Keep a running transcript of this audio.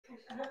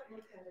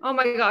Oh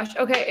my gosh.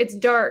 Okay, it's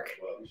dark.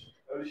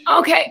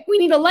 Okay, we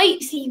need a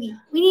light, Stevie.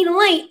 We need a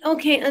light.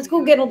 Okay, let's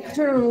go turn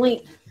on the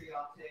light.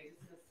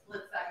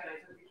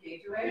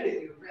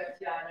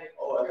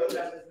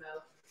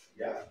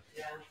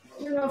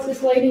 I don't know if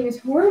this lighting is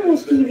horrible,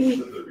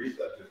 Stevie.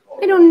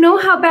 I don't know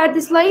how bad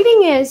this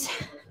lighting is.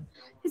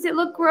 Does it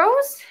look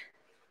gross?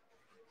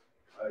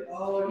 Do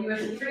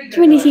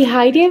you want to say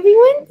hi to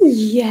everyone?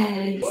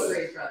 Yes.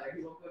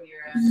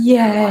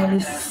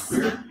 Yes.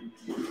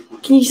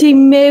 Can you say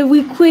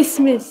Merry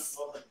Christmas?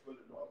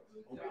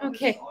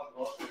 Okay.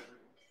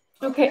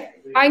 Okay.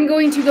 I'm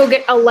going to go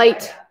get a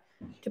light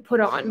to put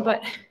on,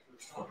 but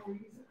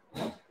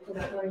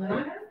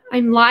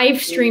I'm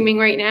live streaming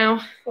right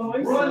now.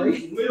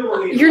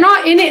 You're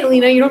not in it,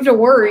 Lena. You don't have to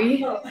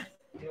worry.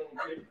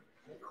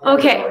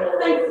 Okay.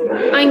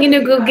 I'm going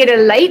to go get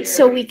a light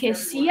so we can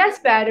see us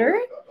better.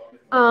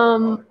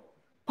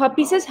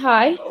 Puppy says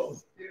hi.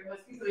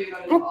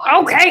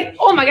 Okay.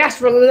 Oh my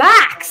gosh,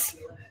 relax.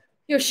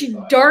 Yo, she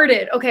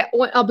darted. Okay,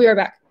 I'll be right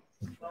back.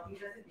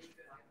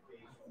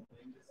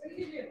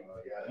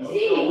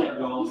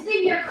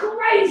 Steve, you're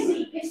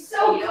crazy. It's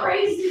so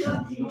crazy.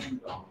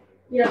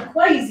 You're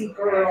crazy,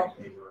 girl.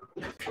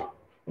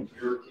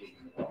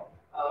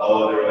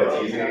 Oh, they're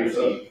like teasing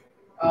yourself.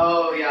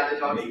 Oh yeah, the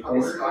dog's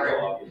probably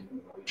scarred.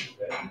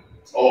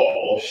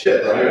 Oh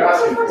shit! They're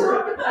asking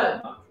for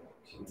it.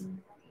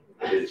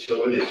 Are they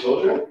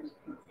children?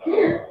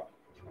 Here.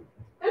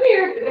 Come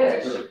here,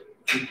 bitch.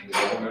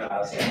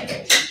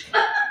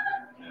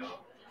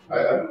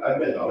 I've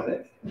been on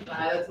it.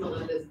 That's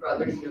Melinda's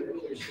brother's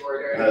are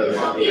shorter.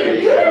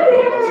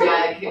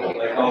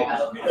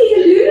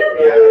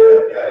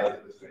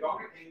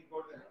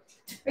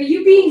 Are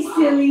you being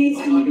silly,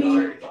 Stevie?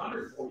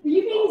 Are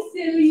you being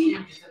silly?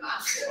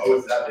 Oh,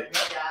 is that big?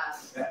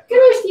 Yeah. Come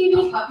here,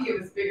 Stevie. Puppy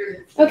was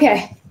bigger than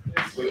Okay.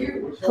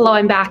 Hello,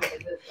 I'm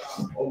back.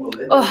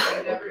 Oh.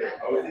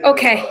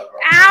 Okay.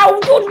 Ow!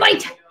 Don't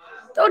bite!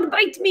 Don't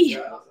bite me!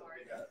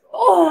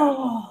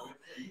 Oh!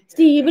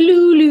 Steve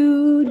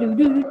Lulu.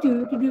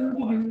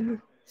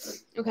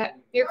 Okay,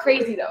 you're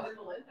crazy though.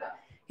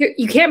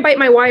 You can't bite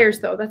my wires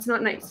though. That's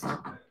not nice.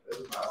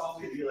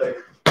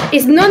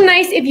 It's not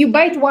nice if you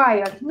bite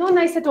wire. Not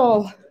nice at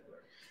all.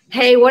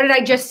 Hey, what did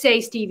I just say,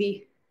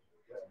 Stevie?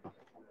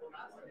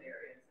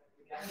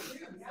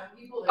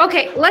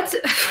 Okay, let's.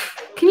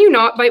 Can you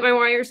not bite my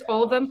wires,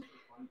 all of them?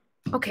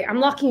 Okay, I'm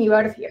locking you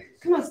out of here.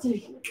 Come on,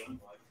 Stevie.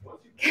 Come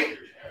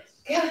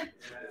on.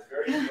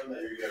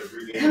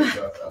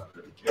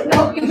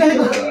 No, you gotta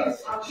go.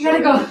 You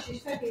gotta go.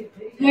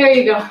 There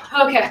you go.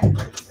 Okay.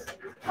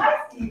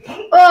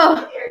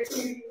 Oh,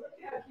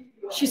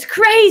 she's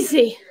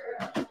crazy.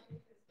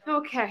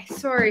 Okay,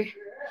 sorry.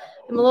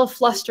 I'm a little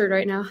flustered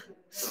right now.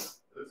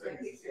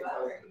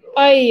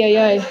 Ay, ay,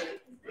 ay.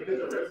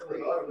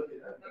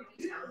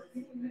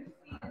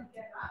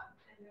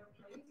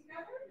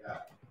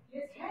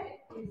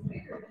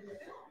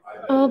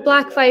 Oh,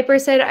 Black Viper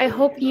said, I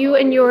hope you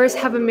and yours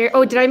have a merry...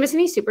 Oh, did I miss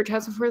any super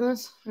chats before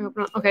this? I hope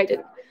not. Okay, I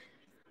did.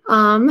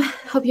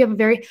 Hope you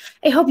have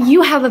I hope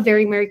you have a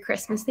very Merry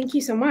Christmas. Thank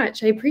you so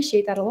much. I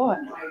appreciate that a lot.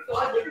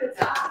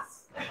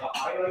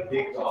 I like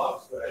big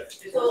dogs, but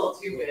it's a little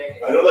too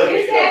big. I don't like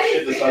big dogs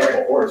shit the size of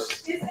a horse.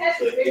 Like,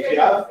 if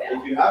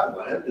you have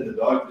land and the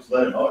dog, just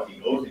let him out. He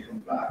goes, he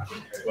comes back.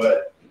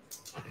 But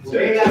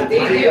they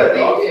do a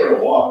dog for a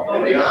walk.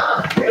 Oh,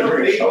 yeah. They don't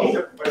really show.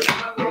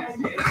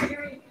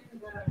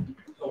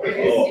 I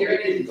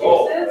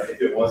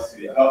think it wants to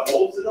be. How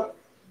old is it up?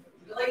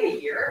 Like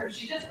a year.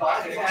 She just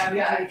bought it.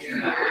 Yeah, a year.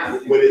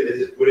 Would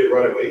it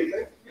run away, you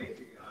think?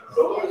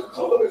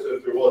 Sometimes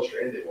if they're well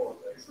trained, they won't.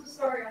 I'm so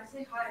sorry, I'll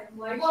say hi. I'm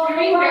like, well,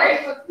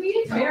 very quickly.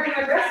 It's Merry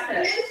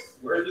Christmas.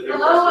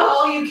 Hello,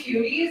 all you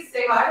cuties.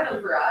 Say hi to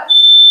them for us.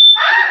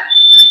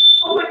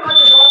 oh my god,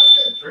 the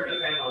dog's Turn the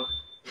fan on.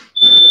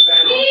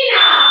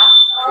 Nina!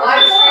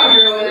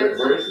 Livestream.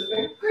 Where is the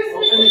thing?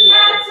 Christmas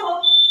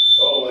canceled.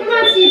 Oh, Come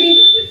on,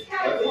 Stevie. I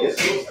think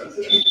it's so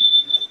sensitive.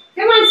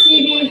 Come on,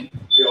 Stevie.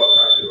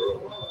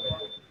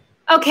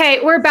 Okay,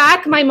 we're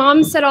back. My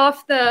mom set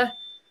off the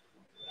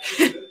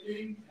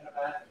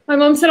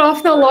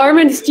alarm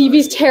and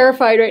Stevie's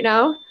terrified right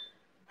now.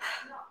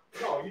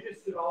 No, you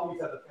just should always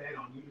have the fan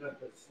on, even at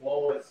the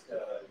slowest.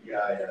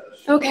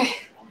 Okay.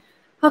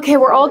 Okay,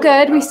 we're all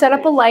good. We set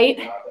up a light.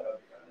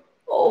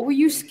 Oh, were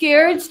you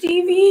scared,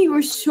 Stevie? You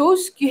were so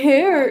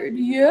scared.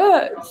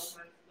 Yes.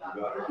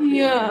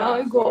 Yeah,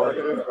 I got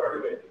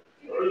it.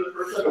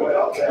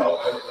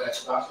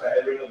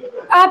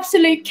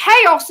 Absolute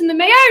chaos in the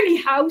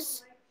Maione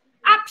house.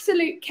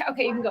 Absolute chaos.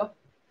 Okay, you can go.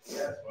 Do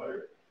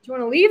you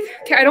want to leave?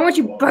 Okay, I don't want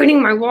you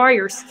biting my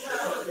wires.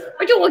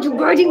 I don't want you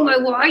biting my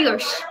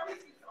wires.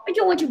 I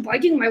don't want you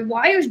biting my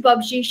wires,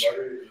 Bubsies.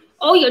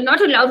 Oh, you're not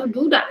allowed to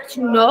do that.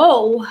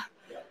 No.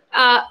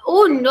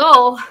 Oh,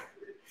 no.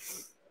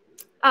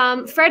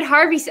 Fred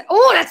Harvey said,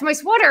 oh, that's my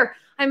sweater.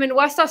 I'm in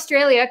West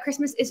Australia.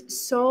 Christmas is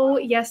so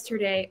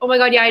yesterday. Oh, my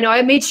God. Yeah, I know.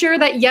 I made sure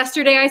that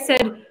yesterday I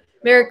said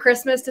Merry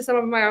Christmas to some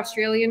of my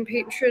Australian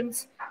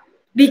patrons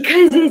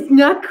because it's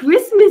not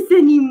Christmas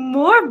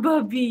anymore,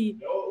 Bubby.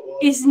 No,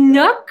 It's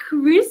not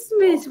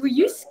Christmas. Were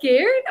you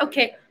scared?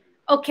 Okay.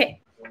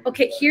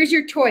 Here's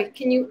your toy.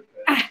 Can you?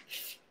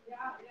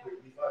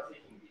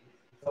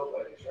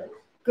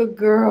 Good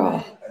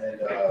girl.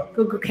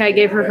 Good. Okay, I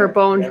gave her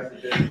bone.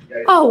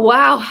 Oh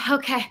wow.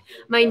 Okay,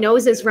 my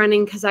nose is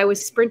running because I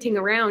was sprinting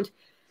around.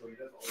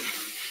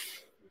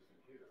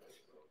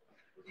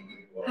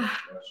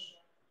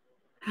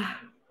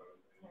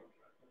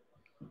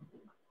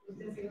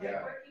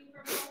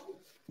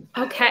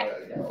 Okay.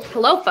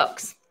 Hello,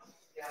 folks.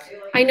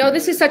 I know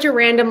this is such a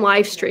random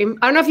live stream.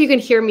 I don't know if you can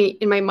hear me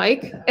in my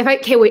mic.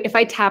 If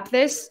I tap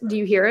this, do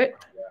you hear it?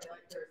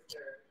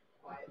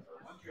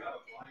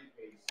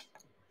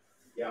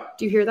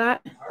 Do you hear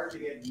that?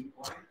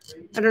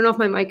 I don't know if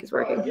my mic is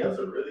working.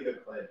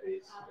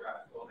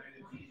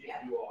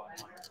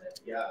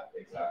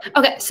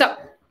 Okay, so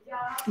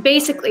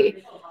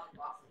basically,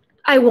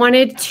 I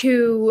wanted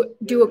to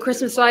do a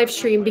Christmas live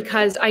stream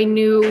because I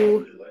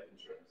knew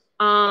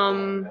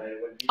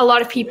a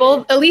lot of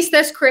people, at least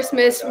this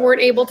Christmas,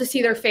 weren't able to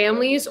see their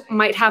families,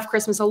 might have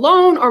Christmas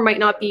alone or might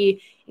not be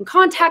in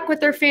contact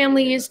with their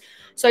families.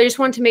 So I just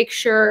wanted to make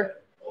sure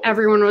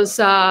everyone was,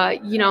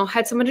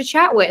 had someone to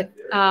chat with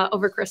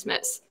over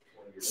Christmas.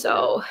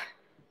 So,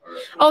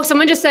 oh,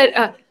 someone just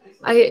said,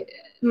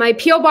 my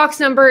P.O.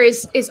 box number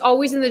is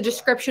always in the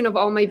description of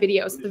all my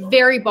videos, the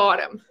very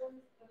bottom.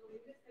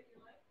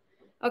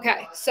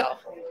 Okay, so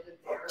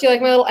do you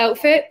like my little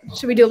outfit?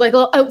 Should we do like a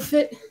little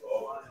outfit?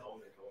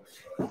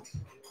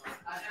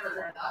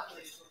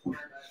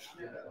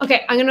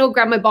 Okay, I'm gonna go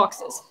grab my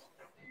boxes.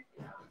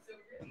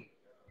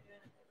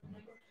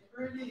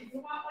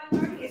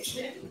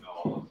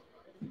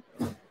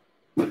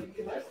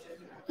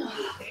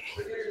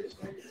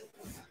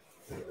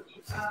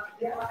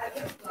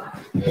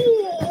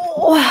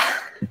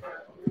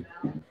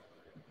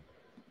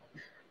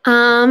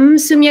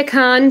 Sumya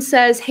Khan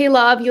says, "Hey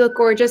love, you look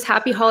gorgeous.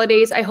 Happy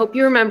holidays. I hope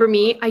you remember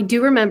me. I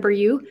do remember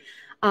you."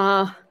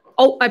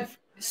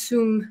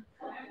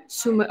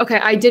 Okay,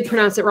 I did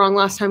pronounce it wrong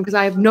last time because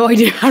I have no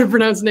idea how to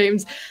pronounce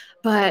names.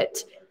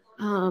 But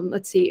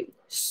let's see.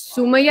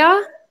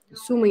 Sumaya.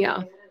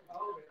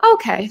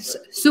 Okay,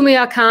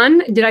 Sumaya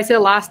Khan. Did I say the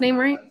last name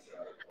right?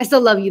 I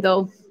still love you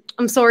though.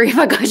 I'm sorry if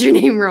I got your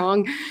name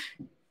wrong.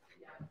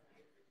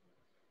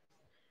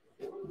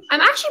 I'm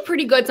actually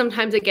pretty good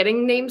sometimes at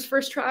getting names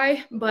first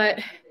try, but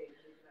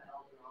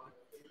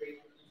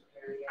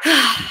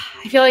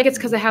I feel like it's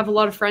because I have a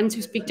lot of friends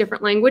who speak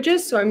different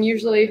languages, so I'm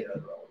usually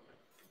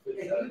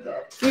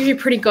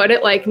pretty good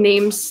at like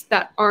names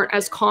that aren't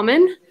as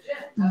common.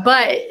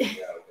 But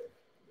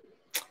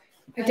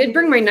I did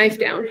bring my knife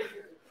down.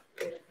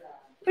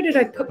 Where did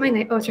I put my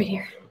knife? Oh, it's right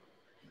here.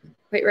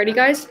 Wait, ready,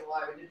 guys?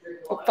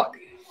 Oh, fuck.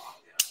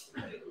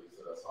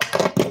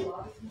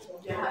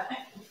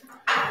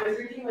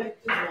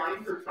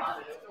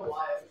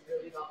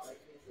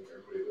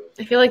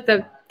 I feel like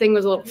the thing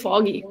was a little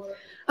foggy.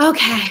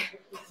 Okay.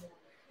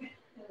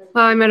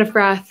 Wow, I'm out of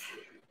breath.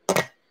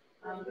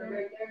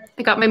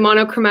 I got my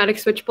monochromatic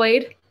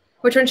switchblade.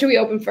 Which one should we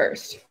open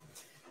first?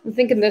 I'm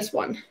thinking this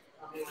one.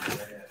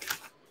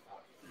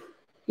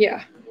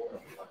 Yeah.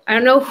 I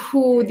don't know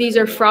who these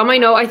are from.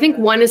 I think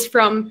one is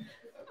from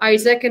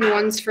Isaac and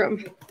one's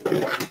from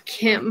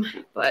Kim,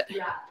 but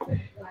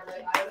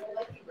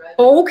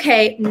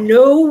okay,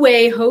 no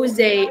way,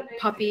 Jose,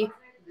 puppy.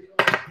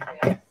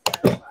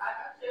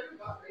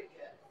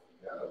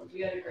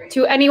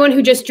 To anyone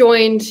who just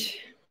joined,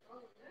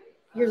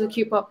 here's a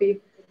cute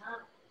puppy.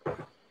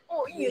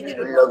 Oh, yes,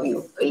 I love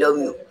you. I love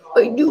you.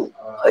 I do.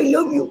 I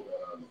love you.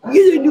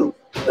 Yes, I do.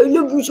 I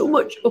love you so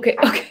much. Okay.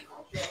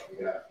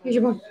 Here's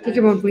your bone. Take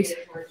your bone, please.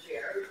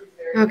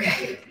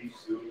 Okay.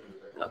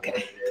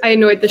 I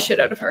annoyed the shit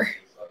out of her.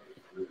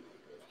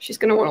 She's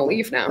going to want to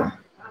leave now.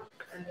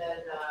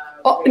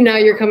 Oh, now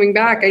you're coming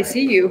back. I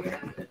see you.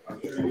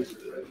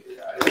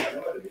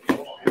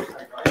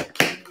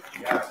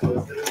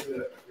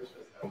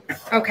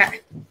 Okay.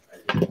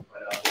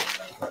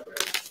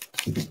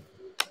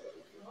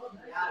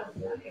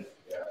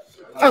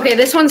 Okay,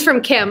 this one's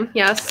from Kim.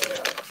 Yes.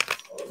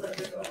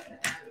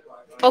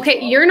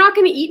 Okay, you're not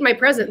going to eat my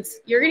presents.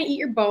 You're going to eat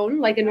your bone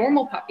like a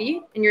normal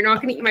puppy, and you're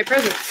not going to eat my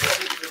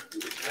presents.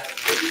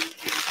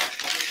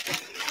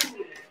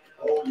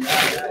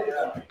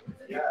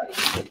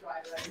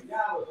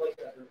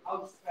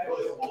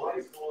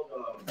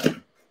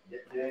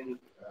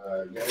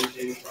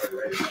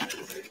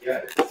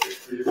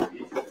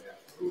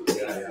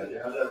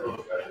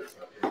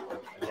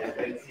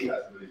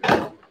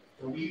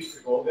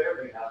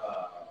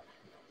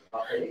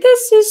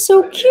 This is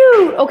so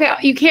cute. Okay,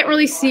 you can't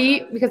really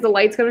see because the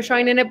light's going to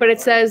shine in it, but it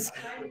says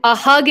a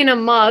hug in a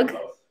mug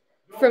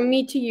from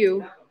me to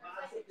you.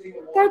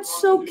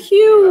 That's so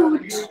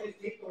cute.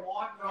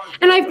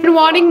 And I've been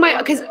wanting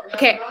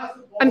okay,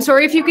 I'm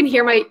sorry if you can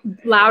hear my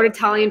loud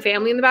Italian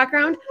family in the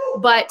background,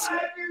 but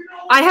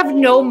I have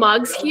no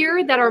mugs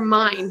here that are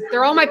mine.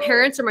 They're all my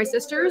parents or my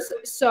sisters.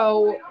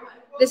 So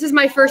this is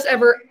my first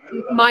ever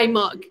my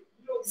mug.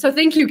 So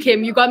thank you,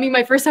 Kim. You got me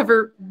my first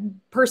ever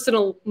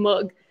personal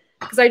mug.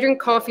 because I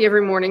drink coffee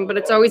every morning, but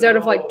it's always out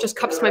of like just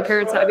cups my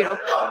parents have, you know.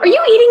 Are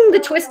you eating the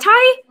twist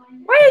tie?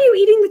 Why are you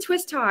eating the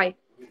twist tie?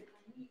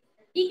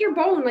 Eat your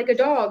bone like a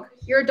dog.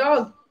 You're a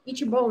dog. Eat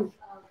your bone.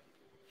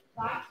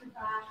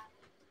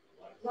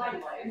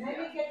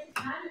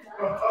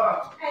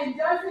 And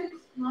doesn't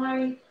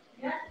my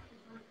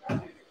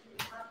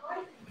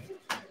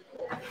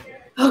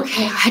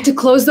Okay, I had to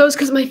close those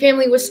because my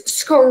family was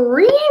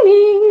screaming.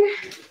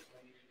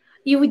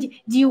 Do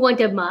you want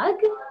a mug?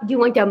 Do you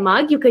want a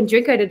mug? You can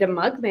drink out of the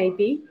mug,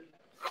 maybe.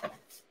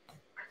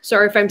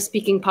 Sorry if I'm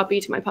speaking puppy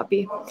to my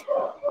puppy.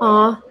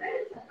 Aw.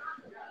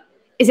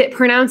 Is it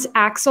pronounced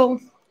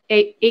Axel?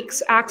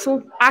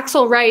 Axel?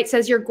 Axel Wright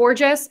says, you're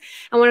gorgeous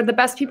and one of the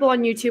best people on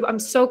YouTube. I'm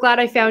so glad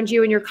I found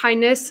you and your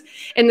kindness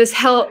in this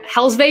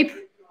hellscape.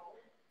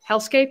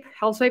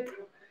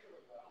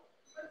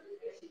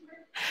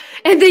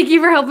 And thank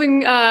you for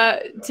helping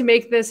to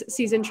make this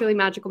season truly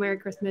magical. Merry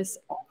Christmas.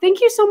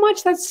 Thank you so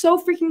much. That's so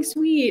freaking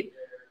sweet.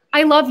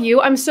 I love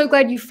you. I'm so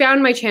glad you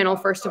found my channel,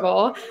 first of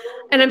all.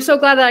 And I'm so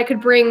glad that I could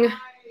bring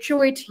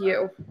joy to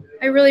you.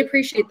 I really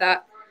appreciate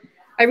that.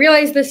 I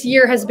realize this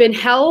year has been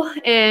hell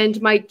and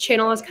my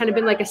channel has kind of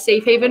been like a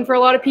safe haven for a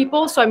lot of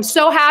people. So I'm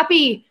so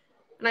happy.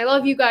 And I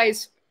love you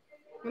guys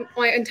with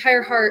my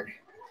entire heart.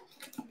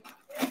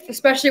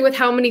 Especially with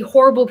how many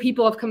horrible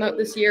people have come out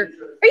this year.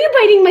 Are you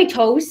biting my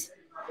toes?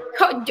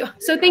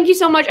 So thank you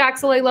so much,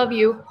 Axel. I love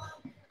you.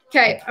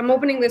 Okay, I'm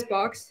opening this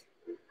box.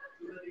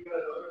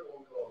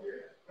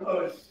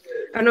 I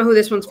don't know who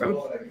this one's from.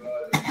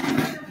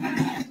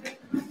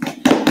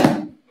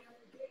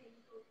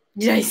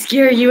 Did I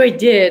scare you? I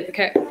did.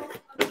 Okay,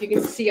 if you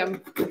can see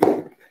them.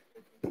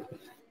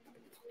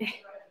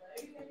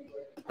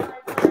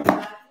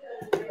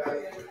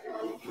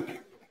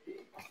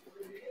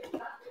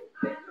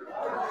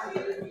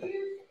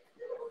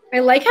 I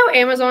like how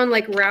Amazon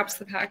like wraps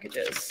the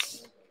packages.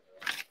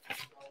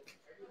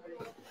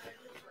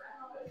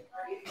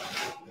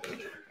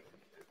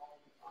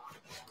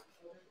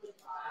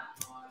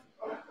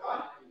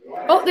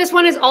 Oh, this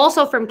one is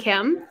also from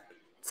Kim. It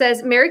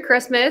says, Merry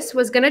Christmas.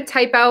 Was going to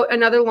type out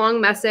another long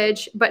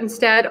message, but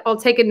instead I'll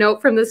take a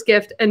note from this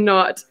gift and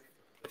not.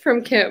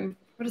 From Kim.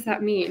 What does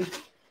that mean?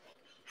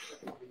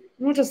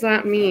 What does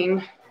that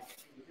mean?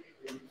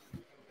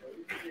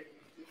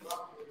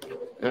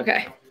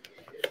 Okay.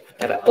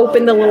 Gotta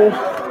open the little...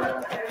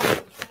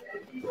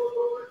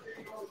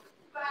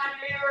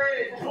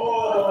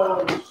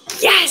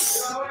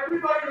 Yes!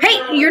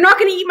 Hey, you're not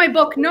going to eat my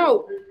book.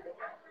 No.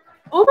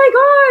 Oh my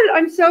God,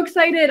 I'm so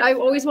excited. I've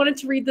always wanted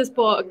to read this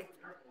book.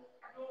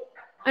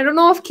 I don't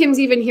know if Kim's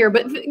even here,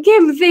 but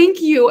Kim,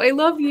 thank you. I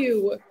love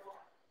you.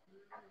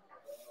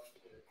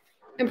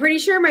 I'm pretty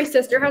sure my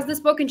sister has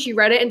this book and she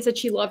read it and said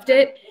she loved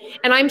it.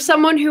 And I'm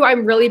someone who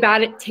I'm really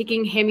bad at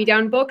taking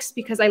hand-me-down books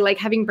because I like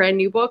having brand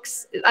new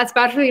books. That's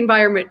bad for the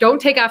environment. Don't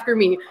take after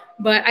me.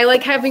 But I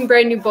like having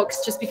brand new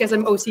books just because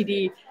I'm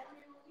OCD.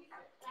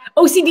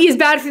 OCD is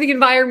bad for the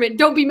environment.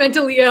 Don't be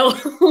mentally ill.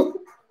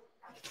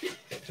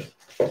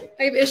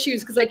 I have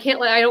issues because I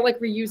don't like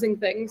reusing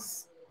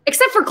things.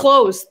 Except for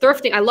clothes.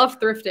 Thrifting. I love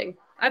thrifting.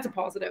 That's a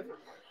positive.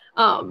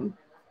 So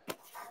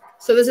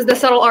this is the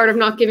subtle art of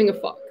not giving a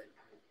fuck.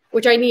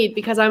 Which I need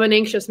because I'm an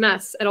anxious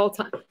mess at all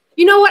times.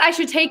 You know what? I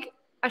should take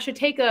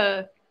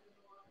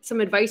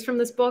some advice from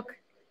this book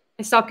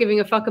and stop giving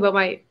a fuck about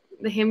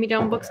the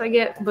hand-me-down books I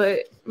get,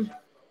 but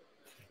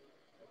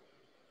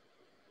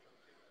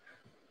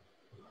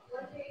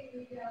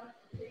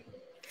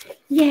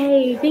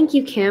yay, thank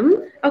you,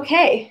 Kim.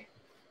 Okay.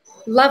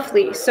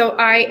 Lovely. So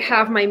I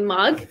have my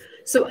mug.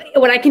 So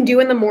what I can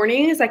do in the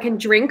morning is I can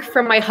drink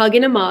from my hug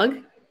in a mug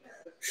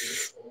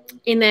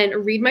and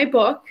then read my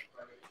book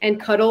and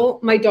cuddle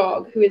my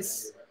dog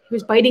who's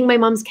biting my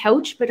mom's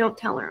couch, but don't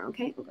tell her,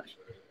 okay? Oh gosh.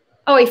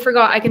 Oh, I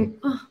forgot.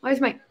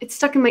 It's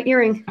stuck in my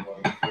earring. Oh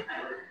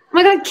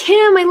my God,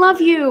 Kim, I love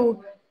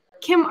you.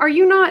 Kim, are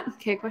you not,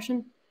 okay,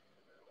 question.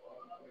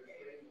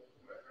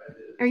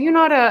 Are you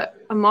not a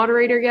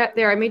moderator yet?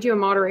 There, I made you a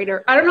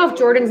moderator. I don't know if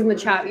Jordan's in the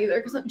chat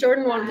either because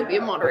Jordan wanted to be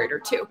a moderator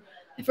too.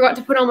 I forgot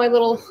to put on my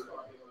little...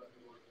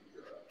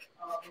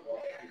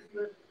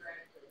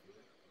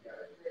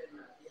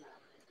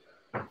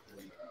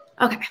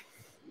 Okay.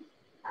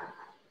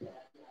 I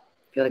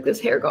feel like this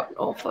hair got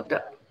all fucked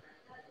up.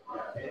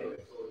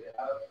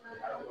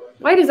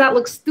 Why does that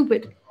look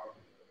stupid?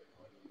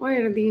 Why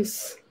are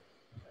these?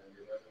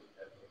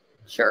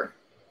 Sure.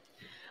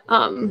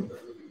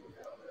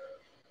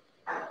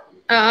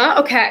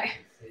 Okay.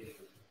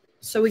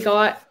 So we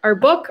got our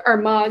book, our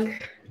mug.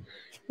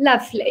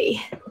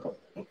 Lovely.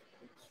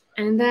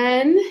 And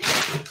then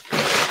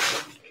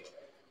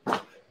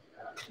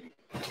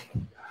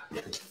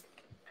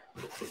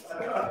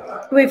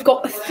we've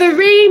got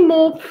 3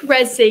 more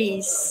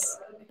prezzies.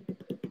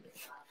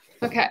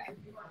 Okay.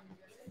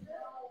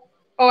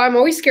 Oh, I'm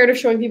always scared of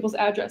showing people's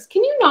address.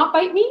 Can you not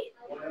bite me?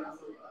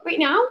 Right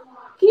now?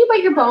 Can you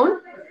bite your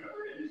bone?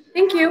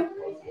 Thank you.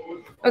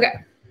 Okay.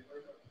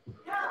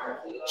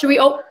 Should we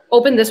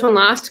open this one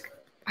last?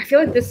 I feel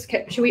like this...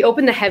 Should we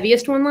open the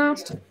heaviest one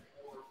last?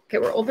 Okay,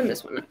 we'll open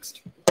this one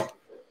next.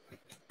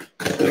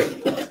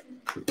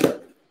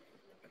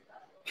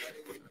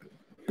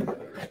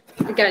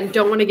 Again,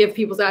 don't want to give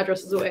people's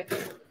addresses away.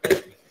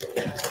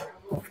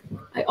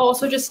 I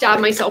also just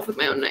stabbed myself with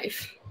my own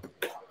knife.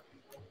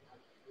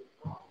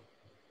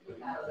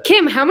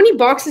 Kim, how many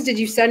boxes did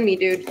you send me,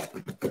 dude?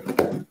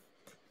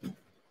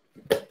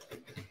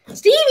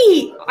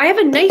 Stevie, I have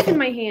a knife in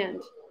my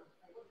hand.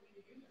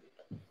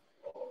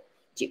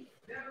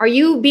 Are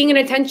you being an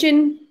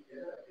attention?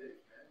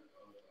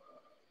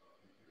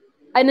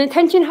 An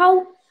attention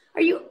hoe?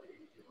 Are you?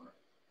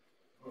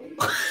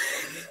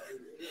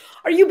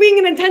 Are you being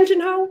an attention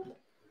hoe?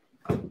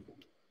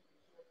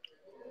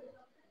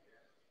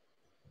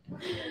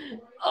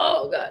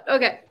 Oh God.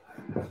 Okay.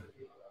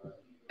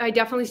 I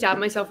definitely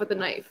stabbed myself with a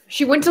knife.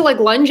 She went to like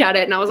lunge at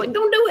it and I was like,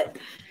 don't do it.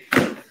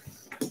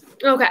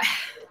 Okay.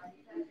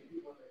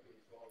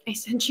 I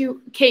sent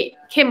you, Kate,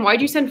 Kim,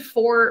 why'd you send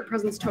 4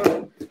 presents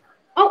total?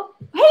 Oh,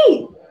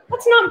 hey,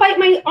 let's not bite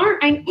my arm.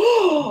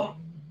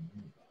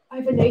 I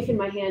have a knife in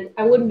my hand.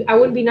 I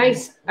wouldn't be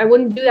nice. I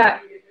wouldn't do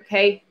that.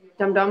 Okay,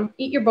 dum-dum,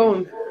 eat your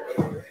bone.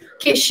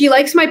 Okay, she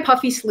likes my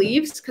puffy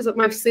sleeves because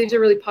my sleeves are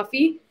really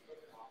puffy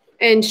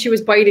and she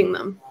was biting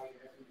them.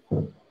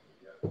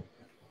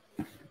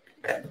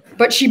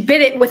 But she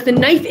bit it with the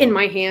knife in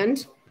my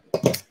hand.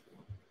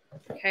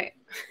 Okay.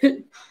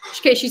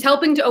 Okay, she's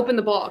helping to open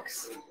the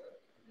box.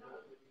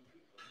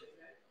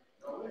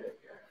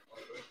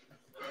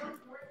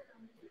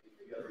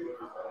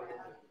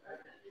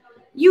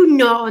 You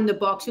gnaw on the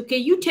box, okay?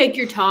 You take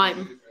your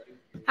time.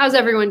 How's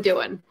everyone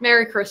doing?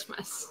 Merry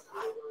Christmas.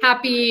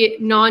 Happy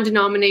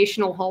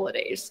non-denominational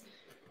holidays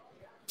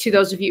to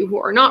those of you who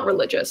are not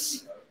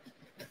religious.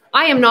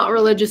 I am not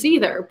religious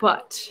either,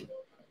 but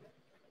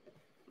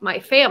my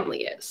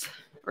family is,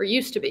 or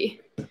used to be.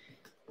 I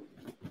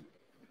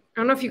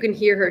don't know if you can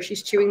hear her.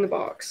 She's chewing the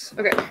box.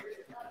 Okay.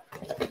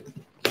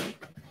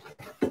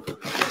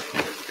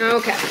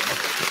 Okay.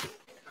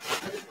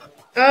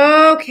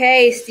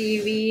 Okay,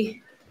 Stevie.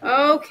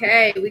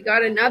 Okay, we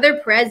got another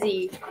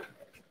Prezi.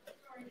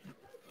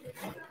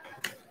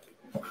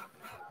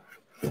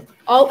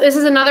 Oh, this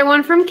is another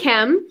one from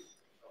Kim.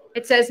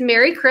 It says,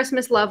 Merry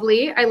Christmas,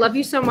 lovely. I love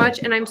you so much,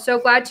 and I'm so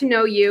glad to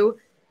know you.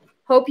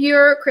 Hope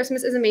your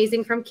Christmas is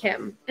amazing, from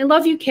Kim. I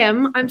love you,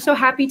 Kim. I'm so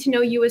happy to know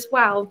you as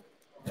well.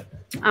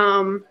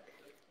 And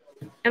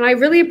I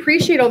really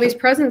appreciate all these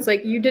presents.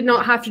 Like, you did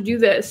not have to do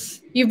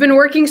this. You've been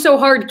working so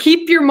hard.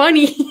 Keep your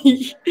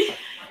money.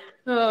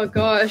 Oh,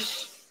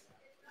 gosh.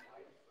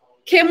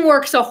 Kim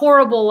works a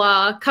horrible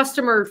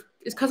customer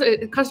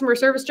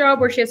service job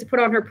where she has to put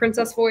on her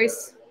princess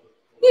voice.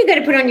 You got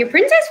to put on your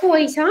princess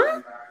voice,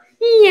 huh?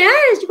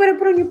 Yes, you got to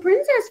put on your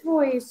princess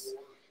voice.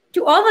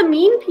 To all the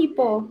mean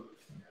people.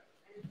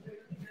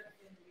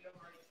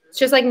 It's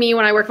just like me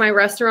when I work my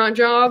restaurant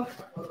job.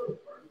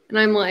 And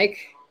I'm like,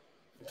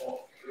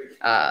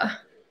 hi,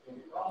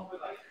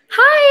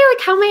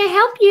 like, how may I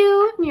help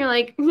you? And you're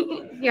like,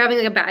 you're having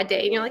like a bad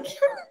day. And you're like,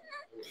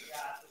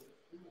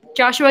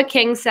 Joshua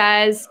King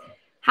says,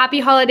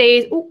 happy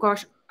holidays. Oh,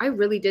 gosh, I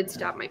really did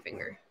stab my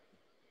finger.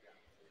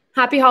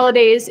 Happy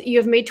holidays. You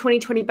have made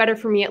 2020 better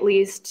for me, at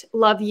least.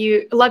 Love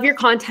you. Love your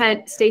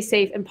content. Stay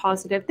safe and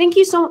positive. Thank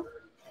you so much.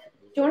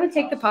 Do you want to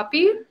take the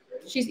puppy?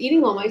 She's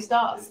eating all my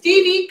stuff.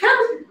 Stevie,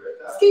 come.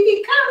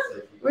 Stevie,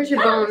 come. Where's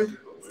your bone?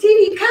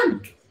 Stevie,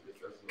 come.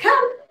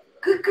 Come.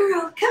 Good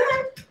girl. Come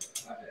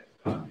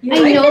on.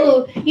 I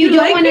know. You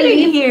don't want to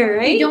leave here,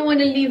 right? You don't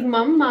want to leave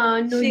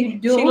Mama. No, you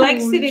don't. She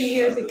likes it in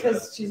here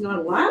because she's not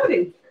allowed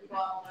in.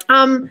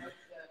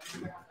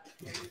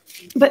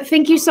 But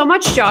thank you so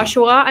much,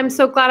 Joshua. I'm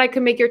so glad I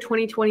could make your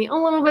 2020 a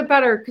little bit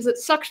better because it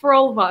sucks for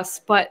all of us,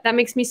 but that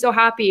makes me so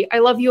happy. I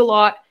love you a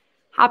lot.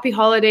 Happy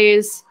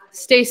holidays.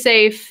 Stay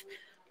safe.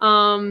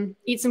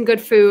 Eat some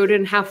good food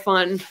and have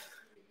fun.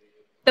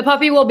 The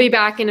puppy will be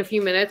back in a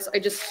few minutes.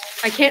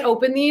 I can't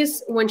open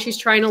these when she's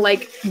trying to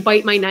like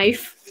bite my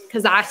knife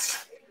because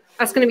that's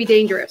going to be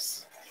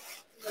dangerous.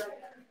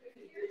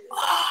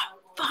 Oh,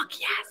 fuck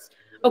yes.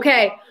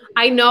 Okay.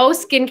 I know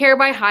Skincare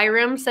by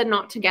Hiram said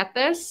not to get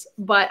this,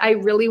 but I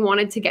really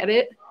wanted to get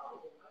it.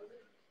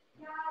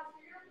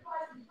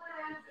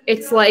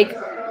 It's like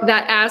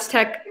that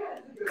Aztec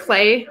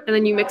clay, and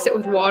then you mix it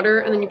with water,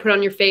 and then you put it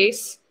on your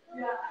face.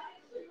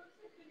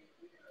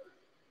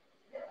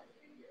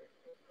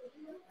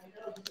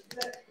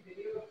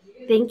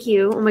 Thank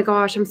you. Oh my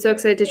gosh, I'm so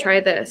excited to try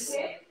this.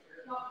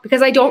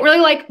 Because I don't really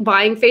like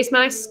buying face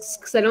masks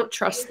because I don't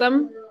trust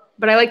them,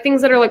 but I like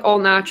things that are like all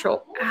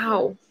natural.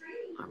 Ow.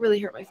 That really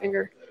hurt my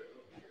finger.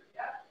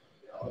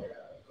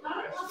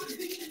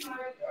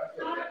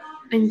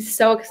 I'm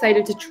so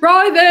excited to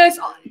try this.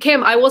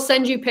 Kim, I will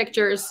send you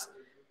pictures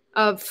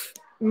of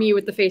me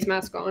with the face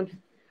mask on.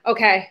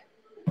 Okay.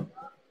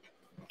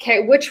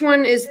 Okay, which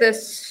one is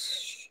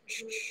this?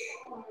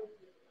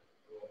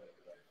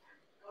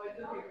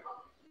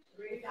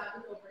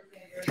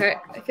 Okay,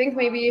 I think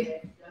maybe.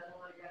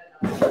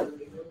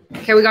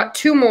 Okay, we got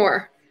 2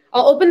 more.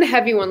 I'll open the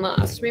heavy one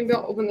last. Maybe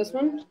I'll open this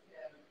one.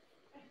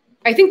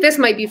 I think this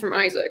might be from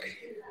Isaac.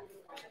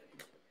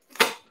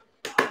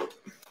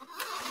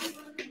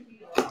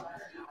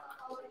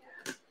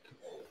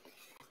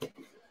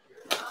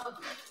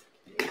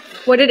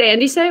 What did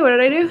Andy say? What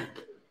did I do?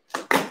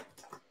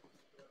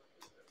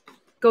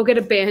 Go get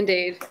a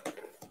Band-Aid.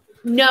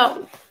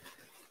 No.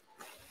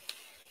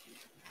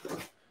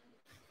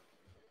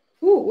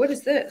 Ooh, what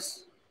is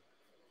this?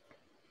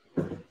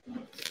 You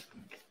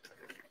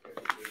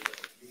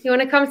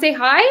want to come say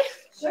hi?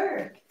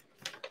 Sure.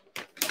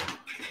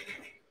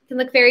 You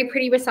look very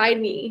pretty beside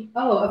me.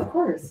 Oh, of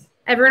course.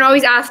 Everyone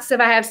always asks if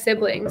I have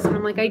siblings, and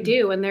I'm like, I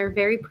do, and they're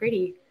very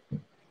pretty.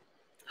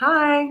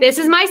 Hi. This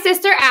is my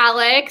sister,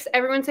 Alex.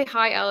 Everyone say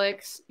hi,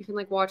 Alex. You can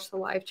like watch the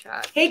live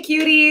chat. Hey,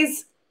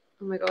 cuties.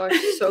 Oh my gosh,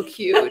 so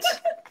cute.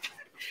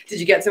 Did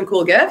you get some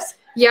cool gifts?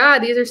 Yeah,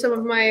 these are some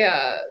of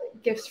my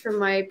gifts from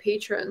my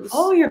patrons.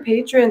 Oh, your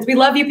patrons. We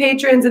love you,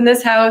 patrons, in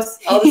this house.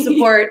 All the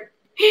support.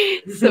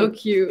 So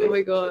cute. Oh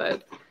my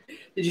god.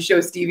 Did you show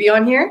Stevie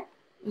on here?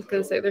 I was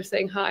gonna say they're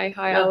saying hi,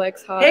 hi,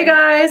 Alex, hi. Hey,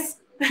 guys.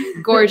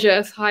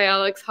 Gorgeous. Hi,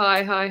 Alex.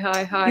 Hi, hi,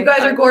 hi, hi. You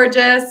guys are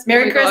gorgeous.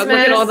 Merry Christmas. God,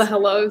 look at all the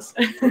hellos.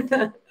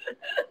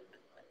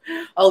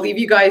 I'll leave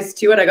you guys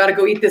to it. I got to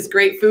go eat this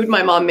great food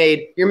my mom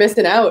made. You're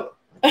missing out.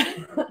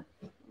 Oh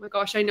my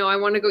gosh, I know. I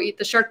want to go eat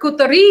the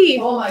charcuterie.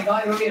 Oh my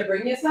God. You want me to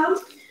bring you some?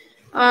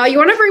 You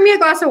want to bring me a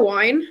glass of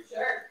wine?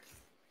 Sure.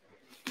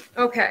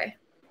 Okay.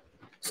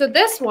 So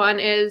this one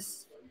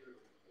is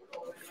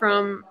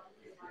from...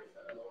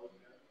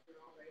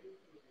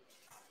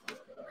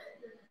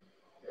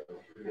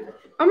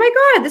 Oh my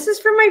God, this is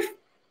from my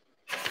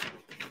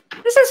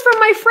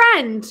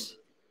friend.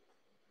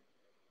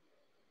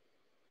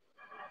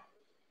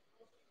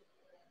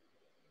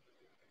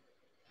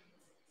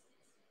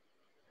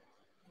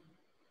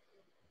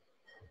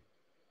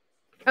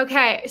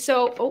 Okay,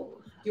 so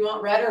Do you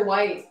want red or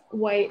white?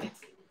 White.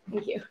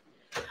 Thank you.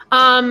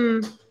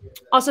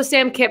 Also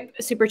Sam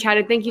Kip super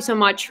chatted. Thank you so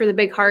much for the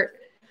big heart.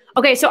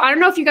 Okay, so I don't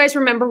know if you guys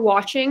remember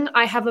watching.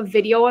 I have a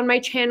video on my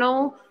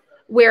channel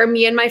where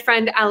me and my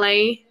friend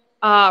LA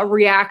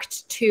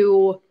react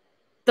to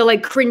the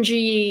like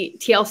cringy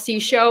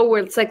TLC show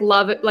where it's like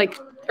love it, like,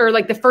 or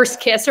like the first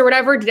kiss or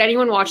whatever. Did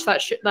anyone watch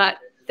that that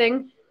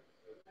thing?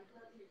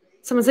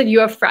 Someone said you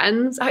have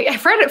friends.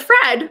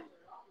 Fred.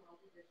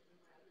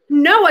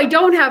 No, I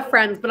don't have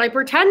friends, but I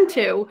pretend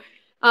to.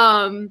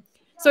 So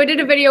I did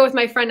a video with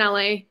my friend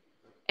LA,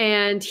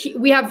 and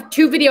we have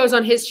 2 videos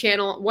on his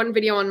channel, 1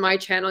 video on my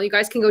channel. You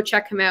guys can go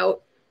check him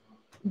out.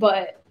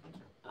 But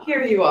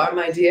here you are,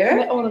 my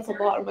dear. Oh, that's a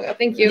lot. Oh my God,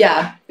 thank you.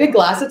 Yeah, big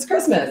glass. It's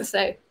Christmas.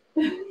 Say.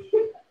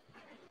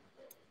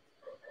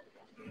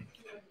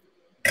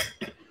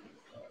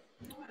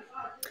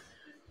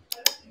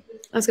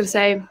 I was gonna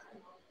say,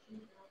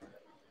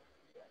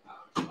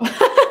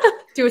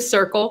 do a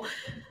circle.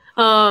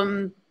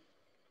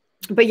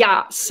 But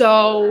yeah,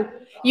 so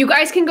you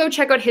guys can go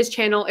check out his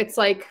channel. It's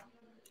like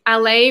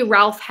LA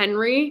Ralph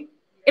Henry.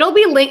 It'll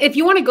be linked if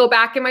you want to go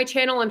back in my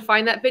channel and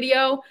find that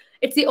video.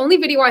 It's the only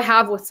video I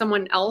have with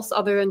someone else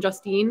other than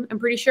Justine, I'm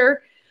pretty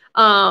sure.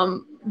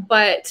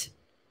 But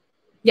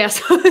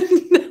yes,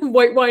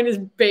 white wine is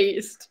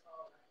based.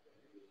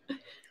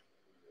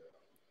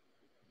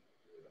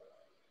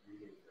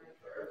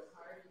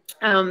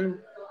 But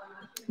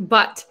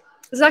this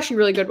is actually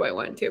really good white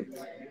wine too.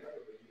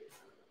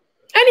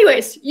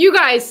 Anyways, you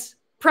guys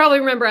probably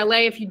remember LA.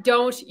 If you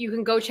don't, you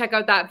can go check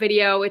out that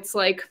video. It's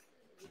like,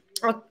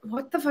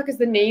 what the fuck is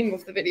the name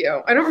of the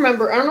video? I don't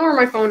remember. I don't know where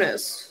my phone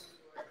is.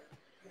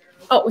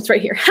 Oh, it's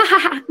right here.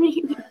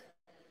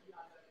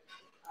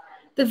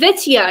 The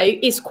video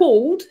is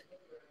called,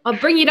 I'll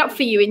bring it up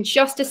for you in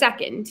just a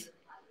second.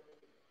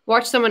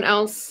 Watch someone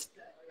else.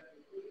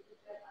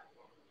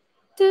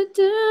 Da,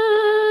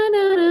 da,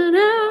 da, da,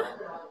 da.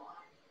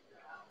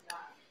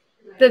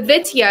 The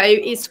video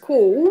is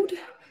called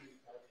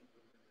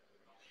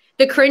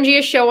The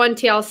Cringiest Show on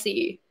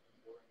TLC.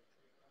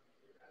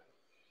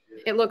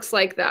 It looks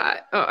like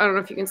that. Oh, I don't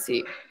know if you can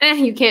see.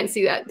 You can't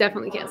see that.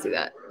 Definitely can't see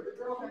that.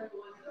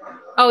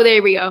 Oh,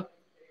 there we go.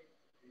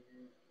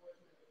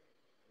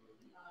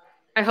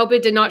 I hope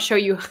it did not show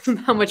you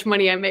how much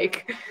money I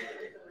make.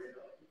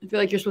 I feel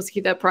like you're supposed to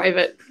keep that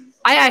private.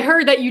 I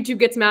heard that YouTube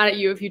gets mad at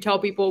you if you tell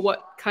people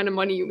what kind of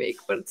money you make,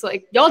 but it's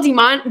like, y'all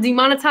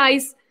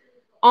demonetize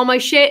all my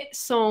shit,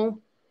 so.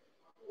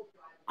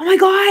 Oh my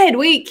God,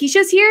 wait,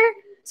 Keisha's here?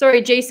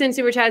 Sorry, Jason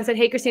super chat said,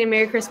 hey, Kristina,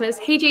 Merry Christmas.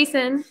 Hey,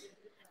 Jason.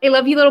 I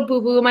love you, little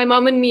boo-boo. My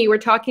mom and me were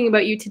talking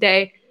about you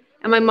today,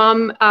 and my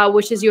mom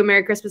wishes you a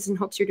Merry Christmas and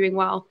hopes you're doing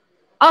well.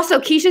 Also,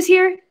 Keisha's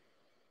here.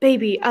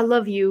 Baby, I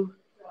love you.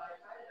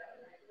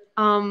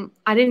 I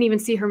didn't even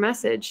see her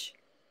message.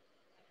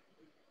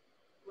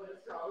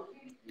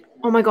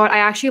 Oh my God, I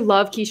actually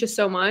love Keisha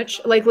so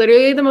much. Like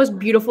literally the most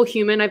beautiful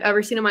human I've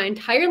ever seen in my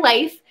entire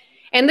life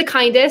and the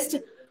kindest.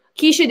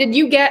 Keisha, did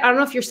you get, I don't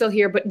know if you're still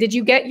here, but did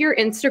you get your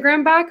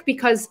Instagram back?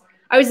 Because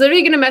I was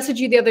literally going to message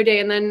you the other day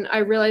and then I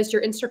realized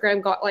your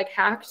Instagram got like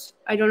hacked.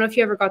 I don't know if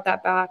you ever got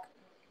that back.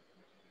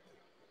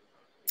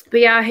 But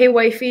yeah, hey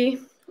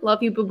wifey,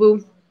 love you,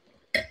 boo-boo.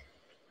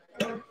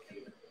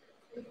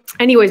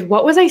 Anyways,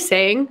 what was I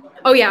saying?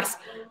 Oh yes,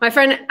 my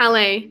friend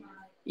LA,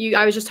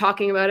 I was just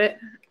talking about it.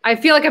 I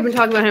feel like I've been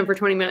talking about him for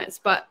 20 minutes,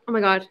 but oh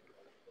my God,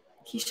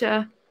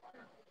 Keisha.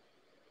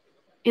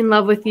 In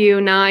love with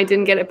you. Nah, I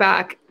didn't get it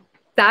back.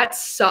 That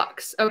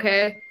sucks.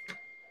 Okay.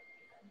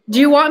 Do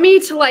you want me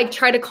to like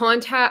try to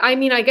contact? I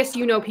mean, I guess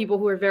you know people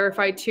who are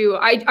verified too.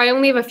 I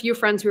only have a few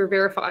friends who are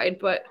verified,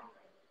 but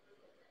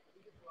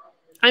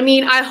I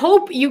mean, I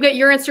hope you get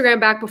your Instagram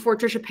back before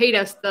Trisha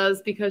Paytas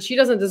does, because she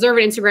doesn't deserve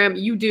an Instagram.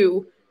 You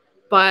do.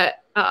 But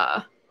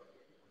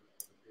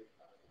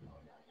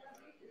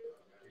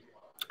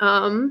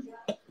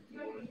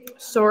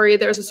sorry,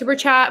 there's a super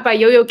chat by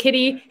Yo-Yo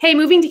Kitty. Hey,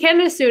 moving to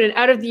Canada soon and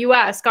out of the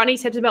US. Got any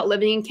tips about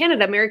living in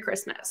Canada? Merry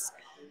Christmas.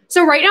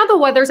 So right now the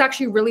weather's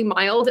actually really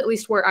mild, at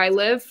least where I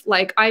live.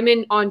 Like I'm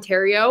in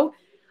Ontario.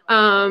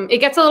 It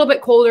gets a little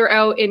bit colder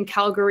out in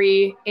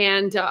Calgary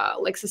and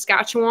like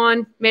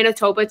Saskatchewan,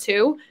 Manitoba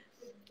too.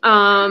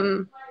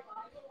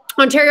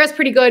 Ontario's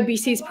pretty good.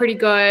 BC's pretty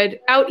good.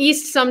 Out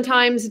east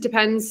sometimes it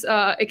depends.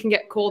 It can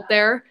get cold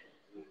there.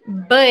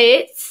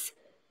 But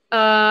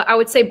I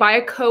would say buy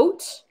a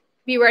coat.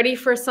 Be ready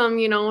for some,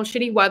 you know,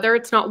 shitty weather.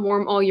 It's not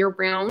warm all year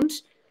round.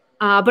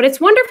 But it's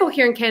wonderful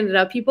here in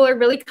Canada. People are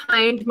really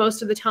kind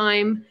most of the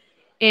time.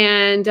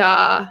 And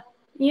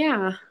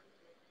yeah.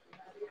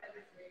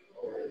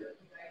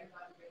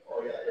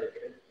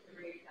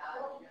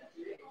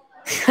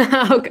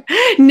 Okay.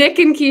 Nick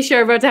and Keisha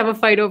are about to have a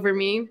fight over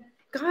me.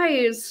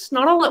 Guys,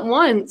 not all at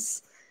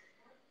once.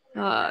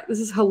 This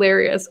is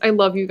hilarious. I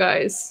love you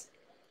guys.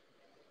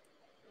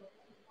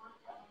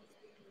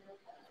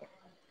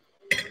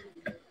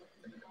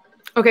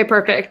 Okay,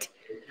 perfect.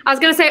 I was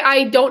going to say,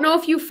 I don't know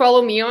if you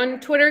follow me on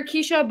Twitter,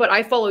 Keisha, but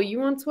I follow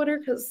you on Twitter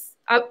because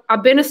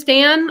I've been a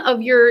stan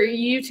of your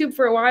YouTube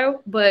for a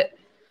while. But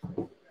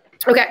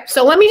okay,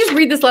 so let me just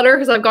read this letter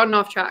because I've gotten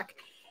off track.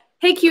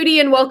 Hey, cutie,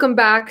 and welcome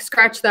back.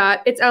 Scratch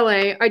that. It's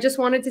LA. I just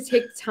wanted to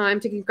take the time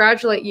to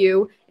congratulate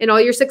you in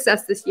all your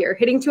success this year.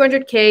 Hitting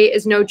 200K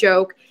is no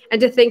joke. And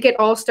to think it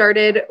all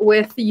started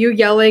with you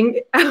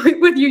yelling,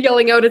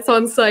 out it's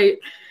on site,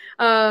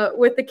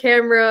 with the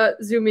camera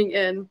zooming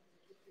in.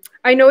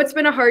 I know it's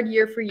been a hard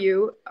year for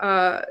you.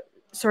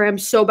 Sorry, I'm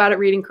so bad at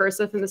reading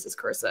cursive, and this is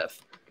cursive.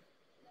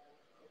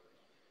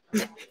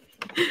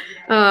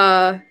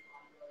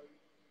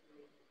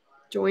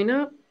 Join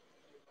up.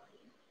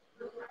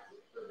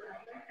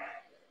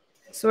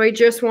 So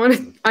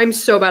I'm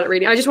so bad at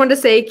reading. I just wanted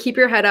to say, keep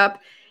your head up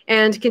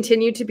and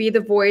continue to be the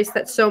voice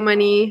that so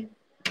many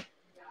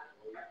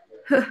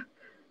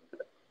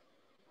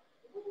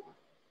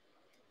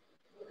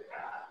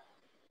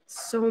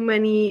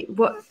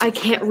what, I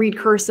can't read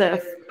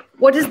cursive.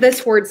 What does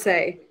this word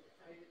say?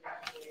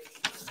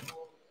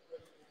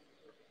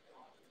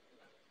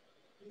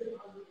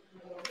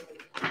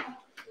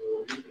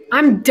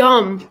 I'm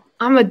dumb.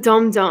 I'm a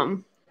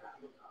dumb.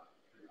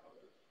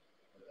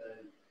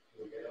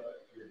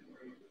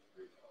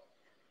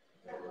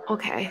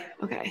 Okay.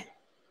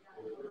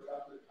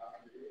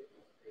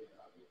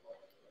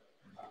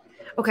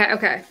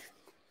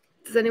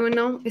 Does anyone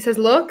know? It says,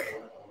 look.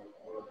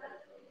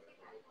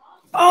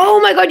 Oh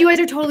my God, you guys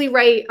are totally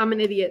right. I'm an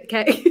idiot,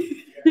 okay?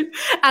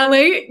 Ale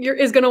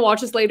is going to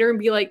watch this later and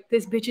be like,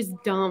 this bitch is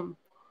dumb.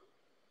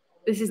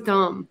 This is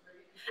dumb.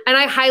 And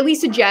I highly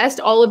suggest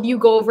all of you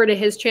go over to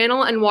his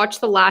channel and watch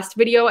the last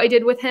video I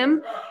did with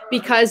him,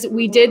 because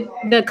we did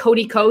the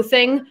Cody Co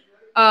thing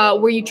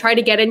where you try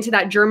to get into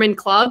that German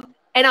club.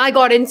 And I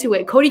got into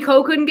it. Cody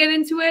Co couldn't get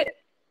into it.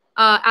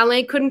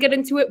 Alain couldn't get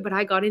into it, but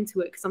I got into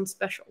it because I'm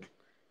special.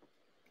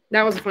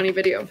 That was a funny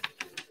video.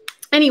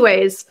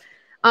 Anyways,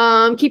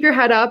 keep your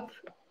head up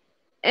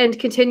and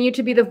continue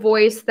to be the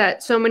voice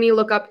that so many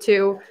look up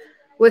to,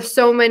 with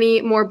so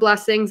many more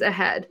blessings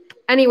ahead.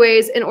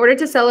 Anyways, in order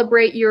to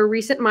celebrate your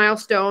recent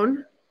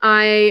milestone,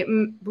 I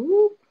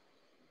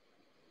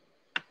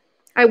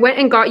went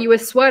and got you a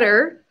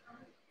sweater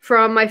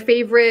from my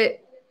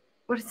favorite,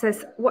 what it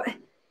says, what?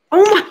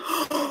 Oh my,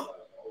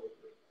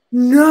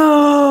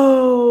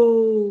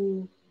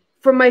 no.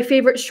 From my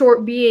favorite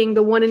short being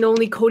the one and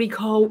only Cody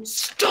Co.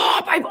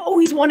 Stop, I've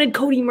always wanted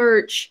Cody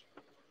merch.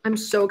 I'm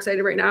so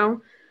excited right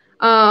now.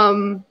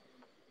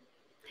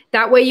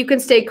 That way you can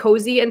stay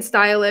cozy and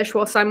stylish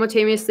while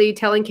simultaneously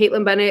telling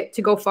Caitlin Bennett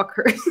to go fuck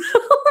herself.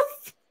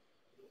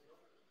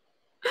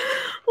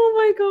 Oh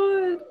my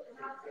God.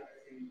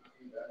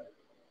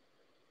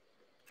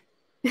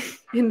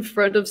 In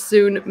front of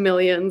soon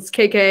millions.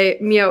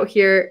 KK, me out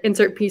here.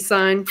 Insert peace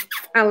sign.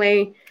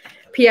 LA.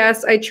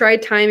 PS, I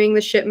tried timing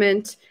the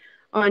shipment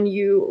on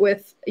you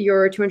with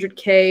your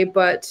 200K,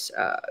 but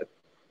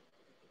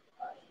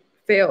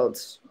failed.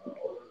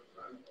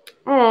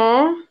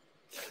 Aww.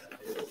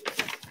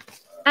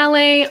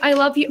 LA, I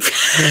love you.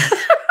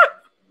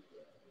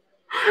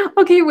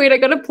 Okay, wait, I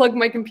gotta plug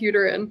my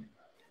computer in.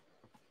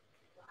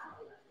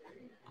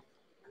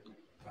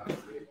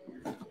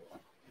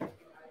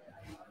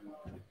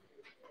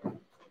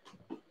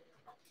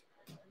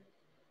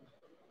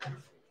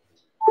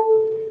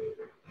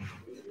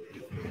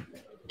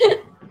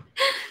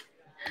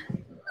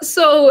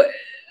 So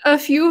a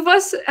few of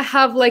us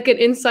have like an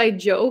inside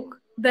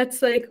joke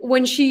that's like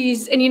when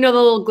she's, and you know the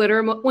little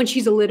glitter, when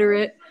she's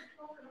illiterate.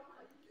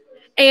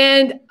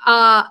 And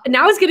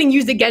now it's getting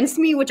used against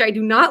me, which I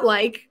do not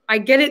like. I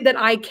get it that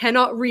I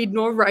cannot read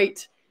nor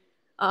write,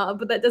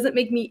 but that doesn't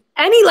make me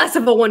any less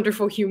of a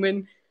wonderful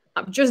human.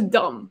 I'm just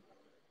dumb.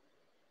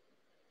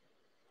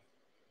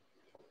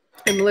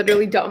 I'm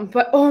literally dumb,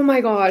 but oh my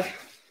God.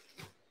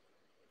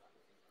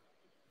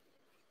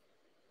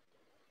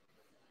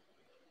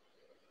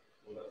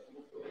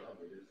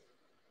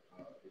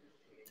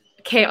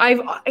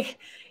 Okay,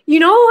 you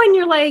know, when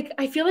you're like,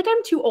 I feel like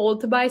I'm too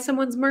old to buy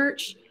someone's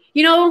merch.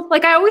 You know,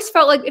 like I always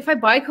felt like if I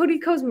buy Cody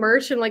Co's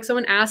merch and like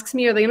someone asks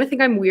me, are they gonna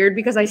think I'm weird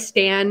because I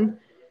stan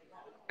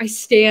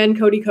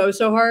Cody Co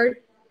so hard?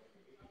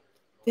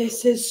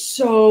 This is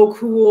so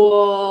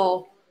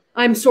cool.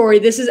 I'm sorry.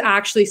 This is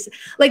actually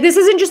like, this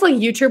isn't just like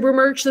YouTuber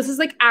merch. This is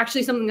like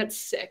actually something that's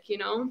sick, you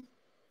know?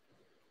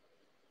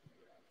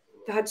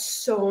 That's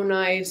so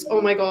nice.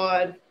 Oh my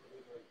God.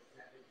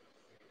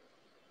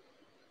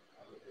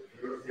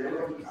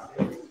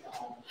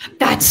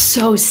 That's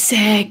so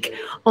sick.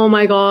 Oh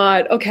my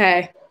God.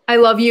 Okay. I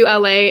love you,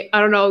 LA. I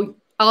don't know.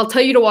 I'll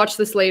tell you to watch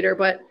this later,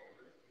 but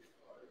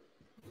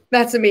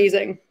that's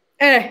amazing.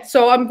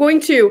 So I'm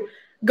going to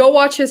go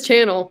watch his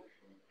channel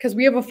because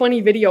we have a funny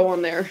video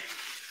on there.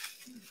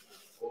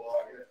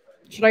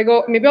 Should I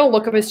go? Maybe I'll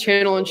look up his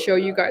channel and show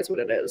you guys what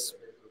it is.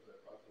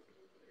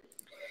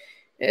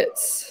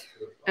 It's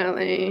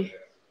LA.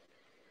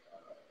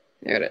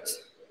 There it is.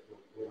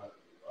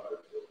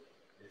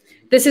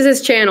 This is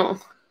his channel.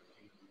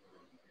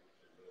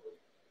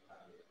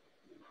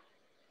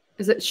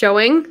 Is it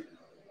showing?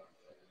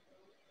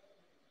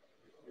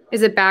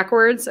 Is it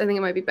backwards? I think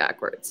it might be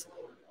backwards.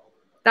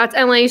 That's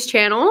LA's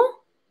channel.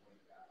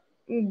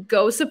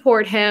 Go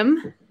support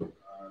him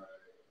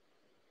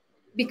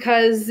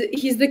because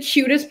he's the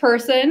cutest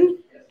person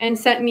and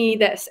sent me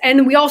this.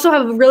 And we also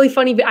have a really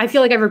funny, I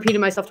feel like I've repeated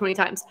myself 20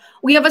 times.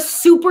 We have a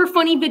super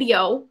funny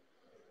video.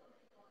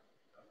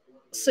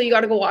 So you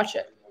got to go watch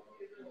it.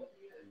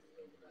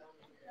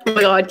 Oh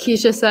my God,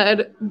 Keisha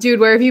said, dude,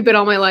 where have you been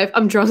all my life?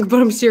 I'm drunk,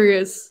 but I'm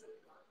serious.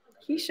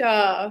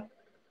 Keisha.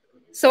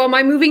 So am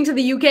I moving to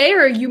the UK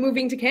or are you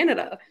moving to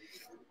Canada?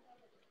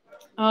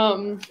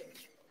 Oh,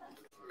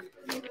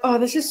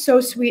 this is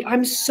so sweet.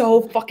 I'm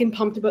so fucking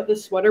pumped about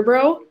this sweater,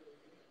 bro.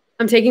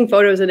 I'm taking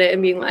photos in it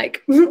and being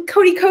like,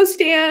 Cody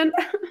Co-stan.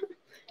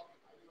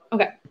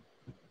 Okay.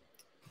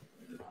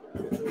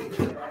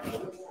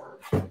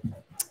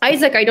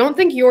 Isaac, I don't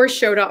think yours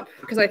showed up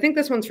because I think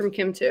this one's from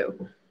Kim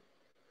too.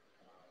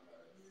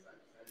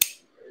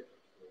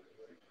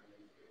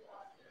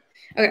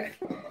 Okay.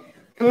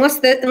 Unless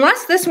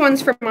this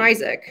one's from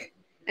Isaac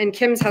and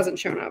Kim's hasn't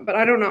shown up, but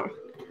I don't know.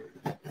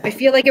 I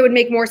feel like it would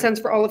make more sense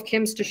for all of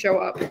Kim's to show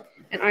up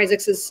and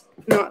Isaac's is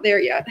not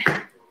there yet.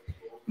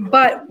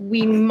 But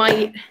we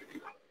might.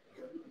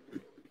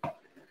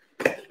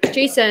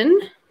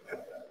 Jason,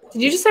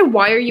 did you just say,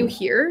 why are you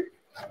here?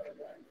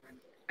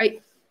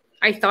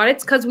 I thought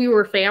it's because we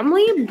were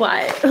family,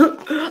 but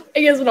I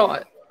guess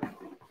not.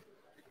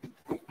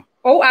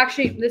 Oh,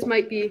 actually, this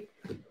might be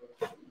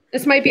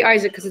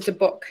Isaac because it's a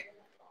book.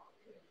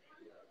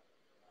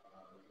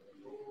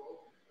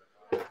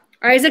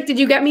 Isaac, did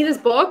you get me this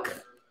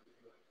book?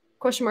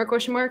 Question mark,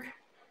 question mark.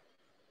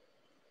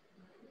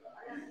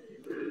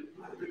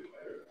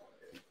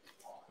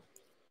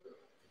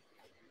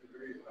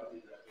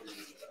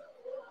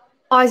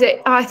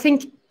 Isaac, I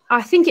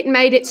think it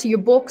made it to your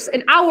books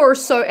an hour or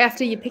so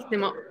after you picked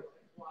them up.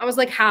 I was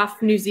like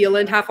half New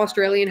Zealand, half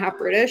Australian, half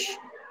British.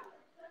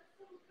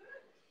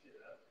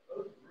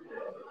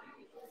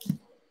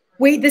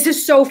 Wait, this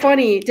is so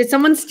funny. Did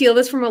someone steal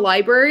this from a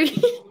library?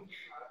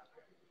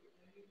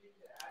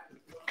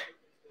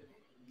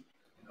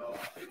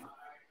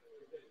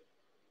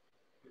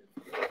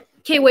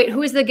 Okay, wait,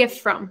 who is the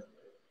gift from?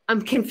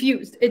 I'm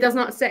confused. It does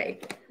not say.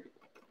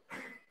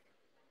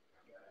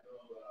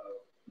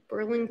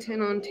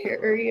 Burlington,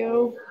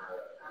 Ontario.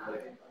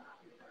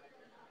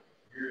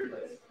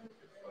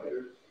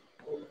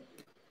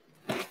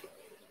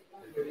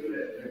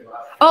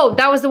 Oh,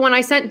 that was the one I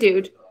sent,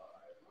 dude.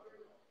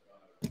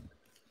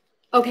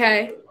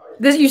 Okay.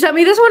 You sent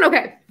me this one?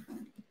 Okay.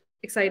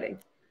 Exciting.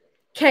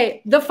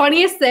 Okay, the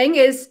funniest thing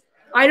is,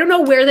 I don't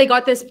know where they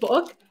got this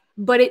book,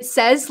 but it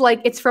says like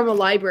it's from a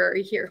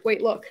library here.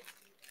 Wait, look.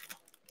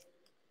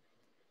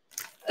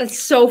 That's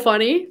so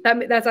funny.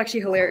 That's actually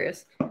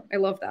hilarious. I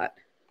love that.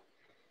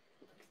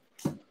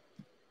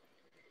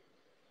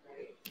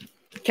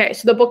 Okay,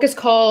 so the book is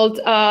called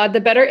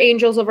The Better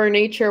Angels of Our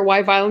Nature,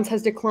 Why Violence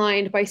Has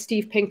Declined by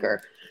Steve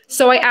Pinker.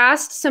 So I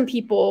asked some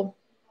people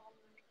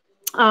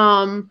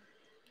if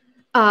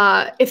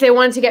they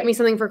wanted to get me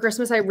something for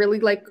Christmas. I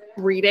really like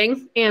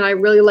reading, and I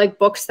really like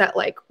books that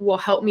like will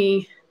help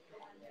me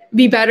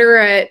be better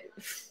at.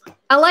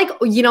 I like,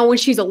 you know, when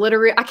she's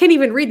illiterate. I can't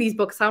even read these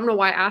books. I don't know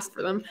why I asked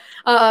for them,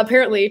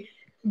 apparently.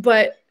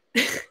 But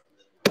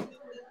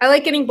I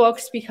like getting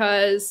books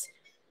because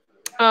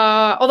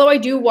although I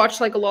do watch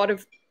like a lot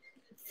of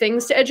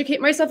things to educate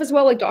myself as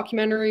well, like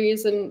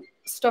documentaries and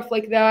stuff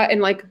like that.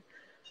 And like,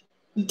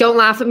 don't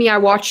laugh at me, I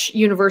watch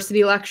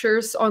university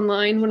lectures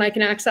online when I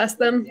can access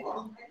them.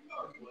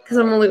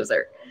 because I'm a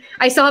loser.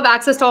 I still have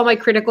access to all my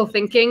critical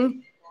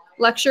thinking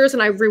lectures,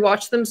 and I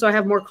rewatched them, so I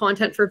have more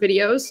content for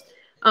videos.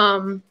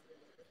 But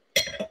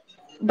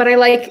I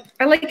like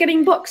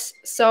getting books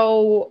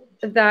so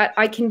that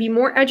I can be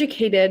more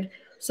educated,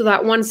 so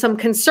that when some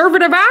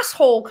conservative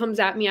asshole comes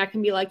at me, I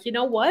can be like, you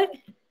know what?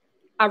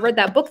 I read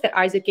that book that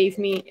Isaac gave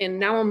me, and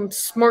now I'm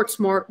smart,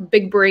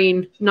 big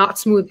brain, not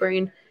smooth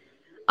brain.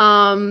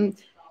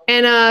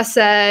 Anna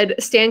said,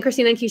 Stan,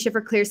 Kristina, and Keisha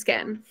for clear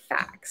skin.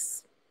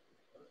 Facts.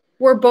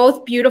 We're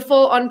both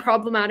beautiful,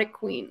 unproblematic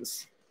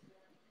queens.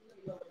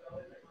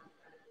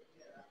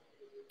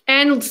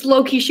 And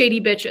low-key shady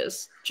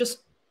bitches. Just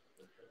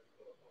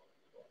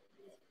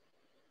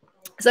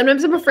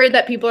sometimes I'm afraid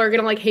that people are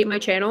gonna like hate my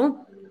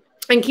channel.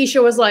 And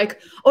Keisha was like,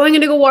 oh, I'm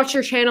gonna go watch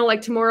your channel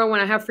like tomorrow when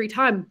I have free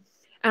time.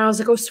 And I was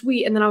like, oh,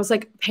 sweet. And then I was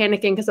like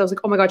panicking because I was like,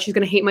 oh my God, she's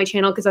gonna hate my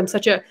channel because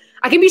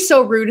I can be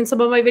so rude in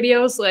some of my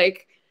videos.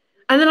 Like,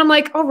 and then I'm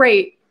like, all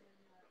right,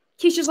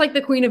 Keisha's like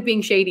the queen of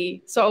being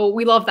shady. So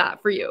we love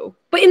that for you,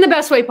 but in the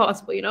best way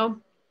possible, you know?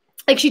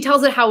 Like she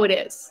tells it how it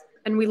is.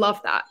 And we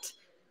love that.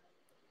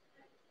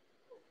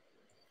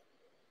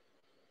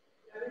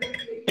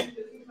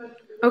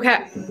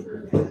 Okay.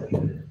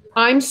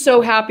 I'm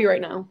so happy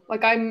right now.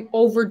 Like I'm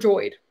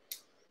overjoyed.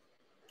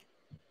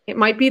 It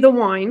might be the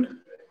wine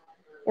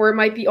or it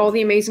might be all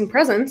the amazing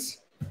presents.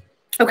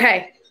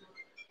 Okay.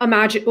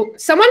 Imagine, oh,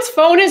 someone's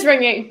phone is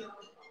ringing.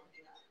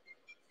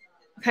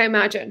 Okay,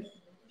 imagine.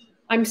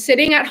 I'm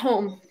sitting at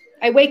home.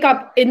 I wake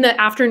up in the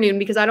afternoon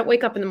because I don't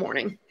wake up in the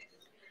morning.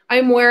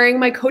 I'm wearing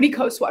my Cody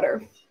Co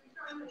sweater.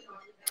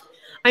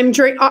 I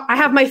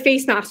have my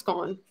face mask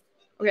on.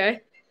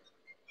 Okay.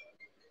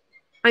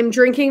 I'm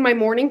drinking my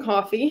morning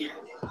coffee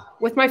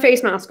with my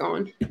face mask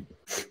on.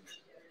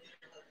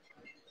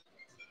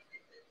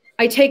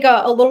 I take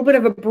a little bit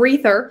of a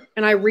breather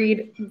and I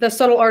read The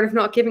Subtle Art of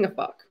Not Giving a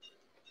Fuck.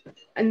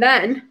 And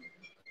then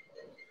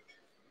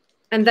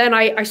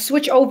I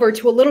switch over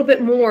to a little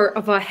bit more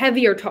of a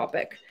heavier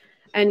topic.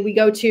 And we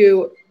go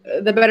to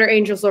The Better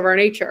Angels of Our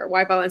Nature,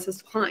 Why Violence Has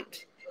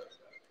Declined.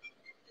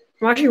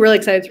 I'm actually really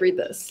excited to read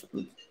this.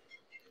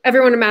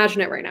 Everyone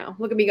imagine it right now.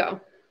 Look at me go.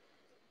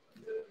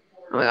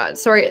 Oh my God,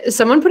 sorry. Is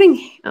someone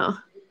putting, oh.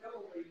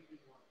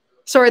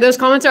 Sorry, those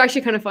comments are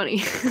actually kind of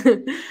funny.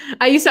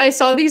 I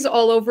saw these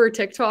all over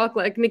TikTok,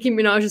 like Nicki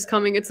Minaj is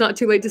coming. It's not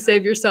too late to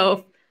save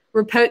yourself.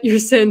 Repent your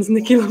sins.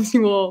 Nicki loves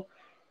you all.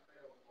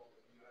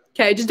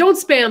 Okay, just don't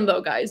spam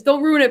though, guys.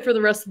 Don't ruin it for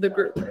the rest of the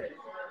group.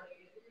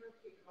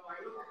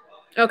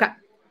 Okay.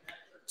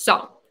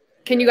 So,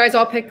 can you guys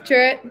all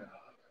picture it?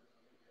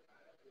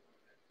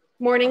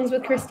 Mornings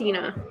with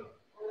Kristina.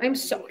 I'm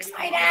so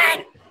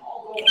excited.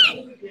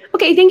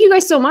 Okay, thank you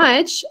guys so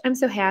much. I'm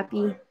so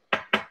happy.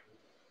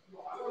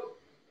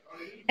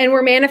 And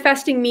we're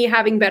manifesting me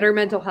having better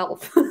mental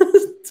health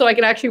so I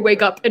can actually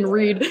wake up and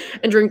read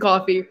and drink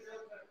coffee.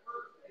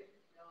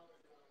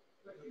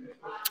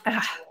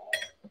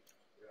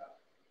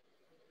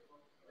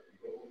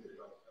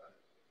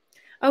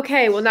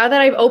 Okay, well, now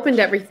that I've opened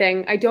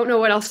everything, I don't know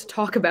what else to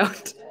talk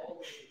about.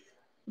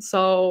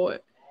 So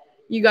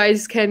you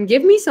guys can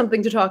give me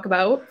something to talk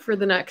about for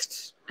the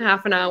next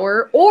half an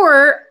hour,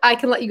 or I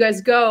can let you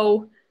guys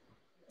go.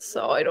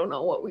 So I don't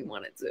know what we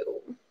want to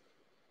do.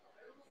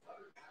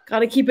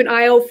 Gotta keep an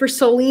eye out for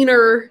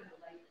Selena.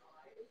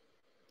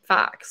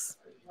 Facts.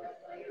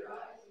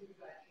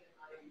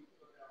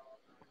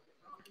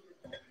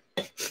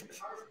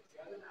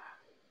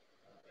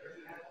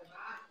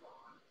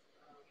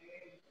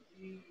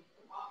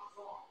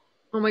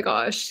 Oh my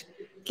gosh.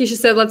 Keisha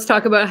said, let's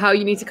talk about how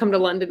you need to come to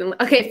London.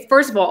 Okay,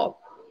 first of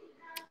all,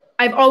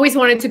 I've always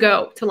wanted to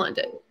go to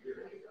London.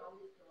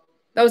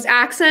 Those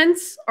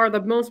accents are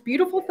the most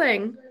beautiful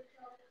thing.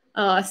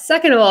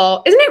 Second of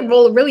all, isn't it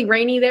really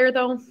rainy there,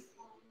 though?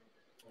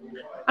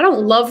 I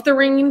don't love the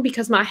rain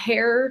because my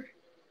hair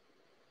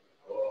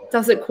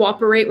doesn't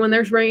cooperate when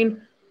there's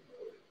rain.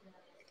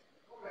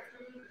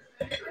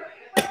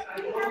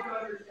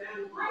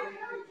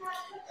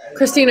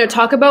 Kristina,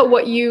 talk about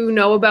what you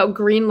know about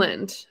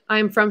Greenland.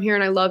 I'm from here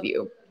and I love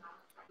you.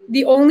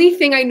 The only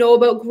thing I know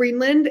about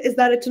Greenland is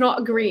that it's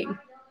not green,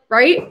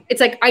 right?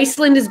 It's like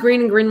Iceland is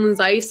green and Greenland's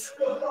ice.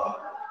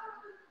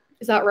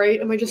 Is that right?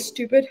 Am I just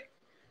stupid?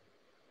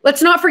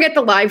 Let's not forget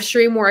the live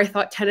stream where I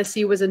thought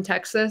Tennessee was in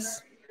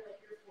Texas.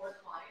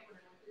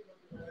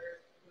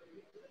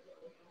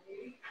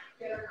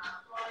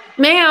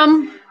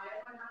 Ma'am.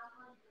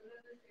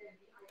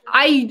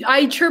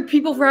 I chirp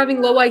people for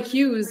having low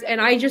IQs, and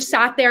I just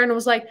sat there and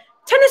was like,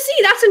 Tennessee,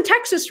 that's in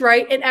Texas,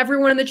 right? And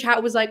everyone in the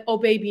chat was like, oh,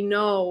 baby,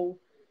 no.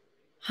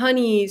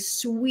 Honey,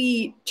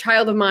 sweet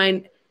child of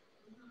mine,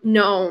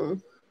 no.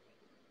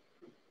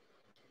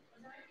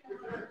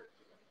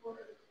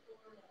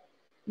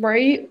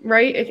 Right?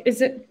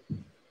 Is it?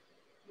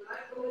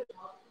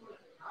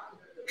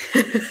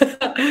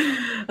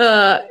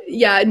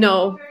 Yeah,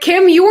 no.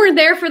 Kim, you weren't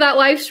there for that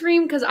live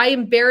stream because I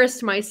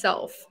embarrassed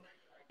myself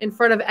in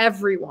front of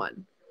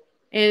everyone.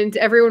 And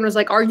everyone was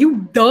like, are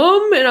you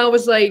dumb? And I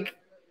was like,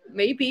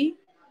 maybe.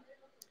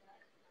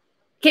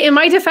 Okay, in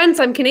my defense,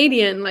 I'm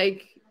Canadian.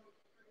 Like,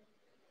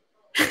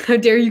 How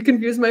dare you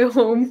confuse my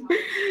home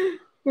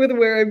with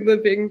where I'm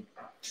living.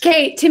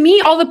 Okay, to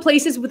me, all the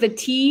places with a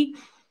T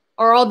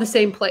are all the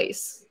same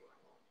place.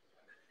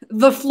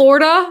 The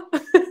Florida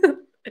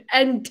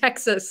and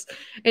Texas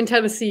and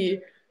Tennessee,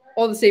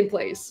 all the same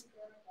place.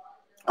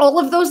 All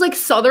of those like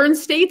southern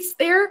states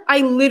there, I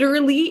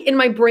literally, in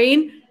my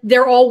brain,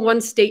 they're all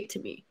one state to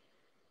me.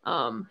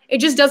 It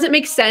just doesn't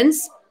make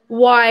sense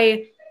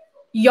why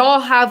y'all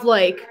have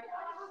like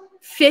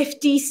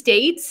 50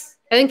 states.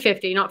 I think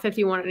 50, not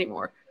 51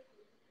 anymore.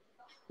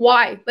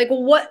 Why? Like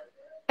what?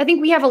 I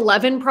think we have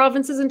 11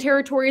 provinces and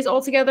territories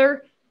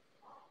altogether.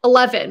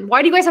 11.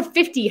 Why do you guys have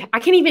 50? I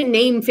can't even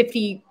name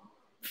 50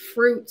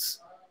 fruits.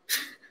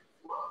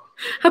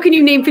 How can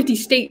you name 50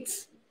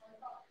 states?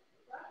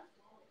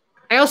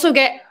 I also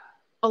get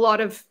a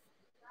lot of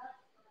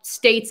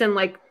states and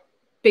like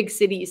big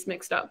cities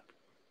mixed up,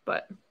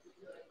 but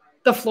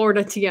the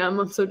Florida TM,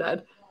 I'm so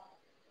dead.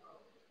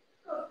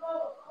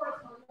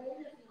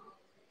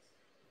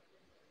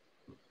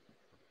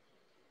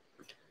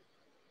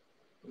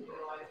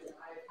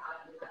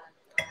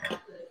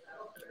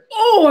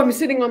 Oh, I'm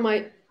sitting on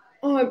my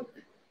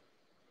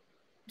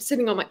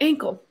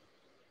ankle.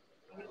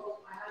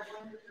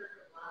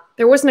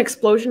 There was an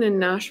explosion in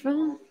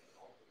Nashville.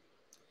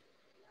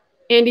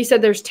 Andy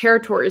said there's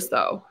territories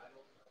though.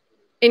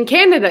 In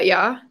Canada,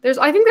 yeah.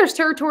 I think there's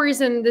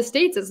territories in the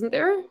States, isn't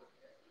there?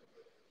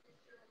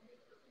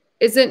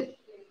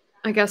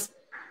 I guess.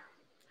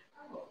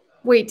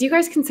 Wait, do you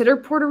guys consider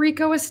Puerto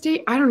Rico a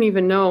state? I don't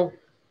even know.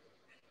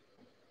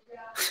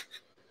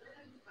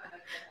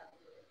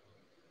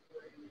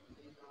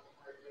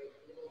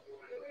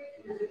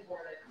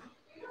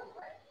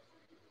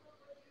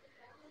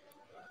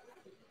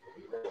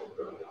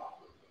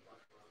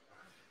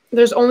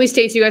 There's only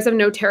states. You guys have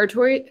no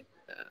territory.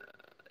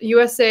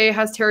 USA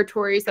has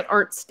territories that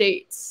aren't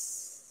states.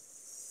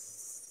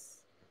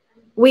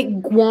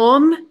 Wait,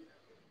 Guam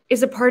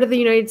is a part of the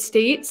United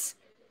States?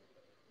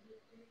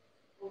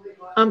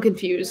 I'm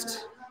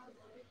confused.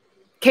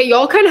 Okay,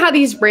 y'all kind of have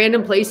these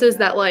random places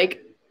that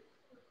like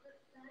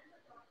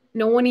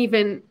no one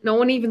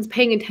even's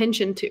paying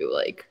attention to.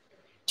 Like,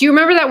 do you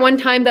remember that one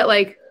time that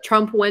like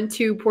Trump went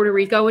to Puerto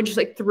Rico and just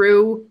like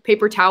threw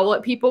paper towel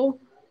at people?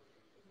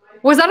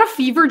 Was that a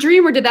fever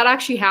dream or did that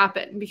actually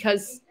happen?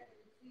 Because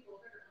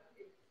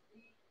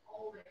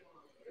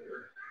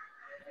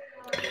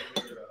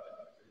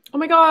oh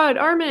my God,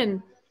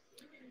 Armin.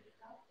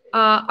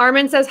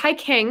 Armin says, hi,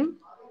 King.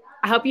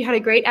 I hope you had a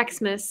great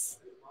Xmas.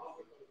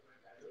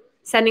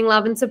 Sending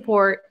love and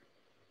support.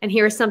 And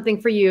here's something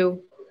for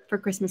you for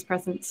Christmas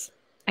presents.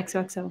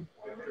 XOXO.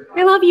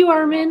 I love you,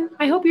 Armin.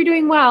 I hope you're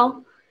doing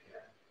well.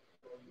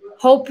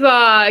 Hope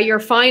your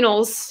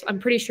finals, I'm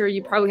pretty sure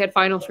you probably had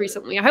finals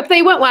recently. I hope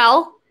they went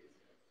well.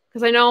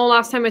 Because I know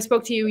last time I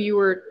spoke to you, you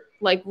were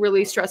like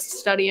really stressed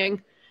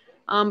studying.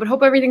 But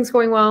hope everything's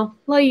going well.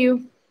 Love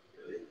you.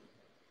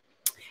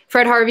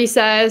 Fred Harvey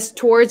says,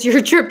 towards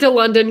your trip to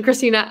London,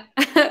 Kristina /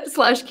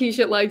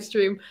 Keisha live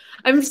stream.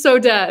 I'm so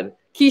dead.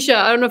 Keisha,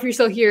 I don't know if you're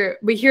still here.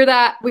 We hear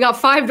that. We got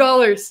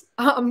 $5.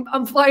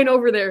 I'm flying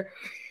over there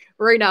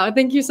right now.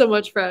 Thank you so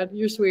much, Fred.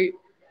 You're sweet.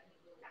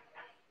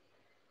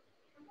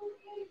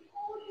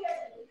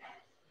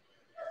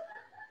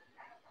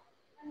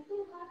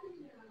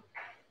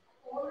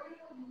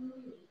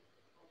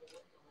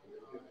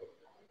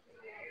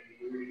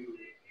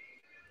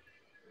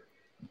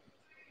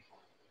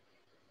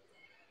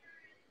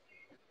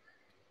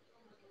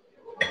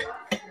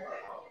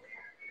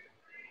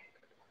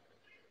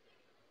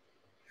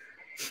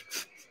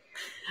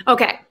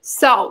 Okay,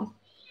 so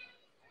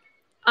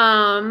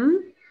how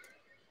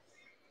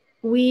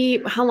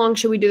long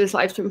should we do this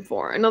live stream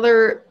for?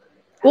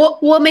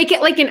 We'll make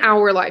it like an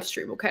hour live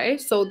stream, okay?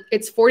 So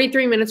it's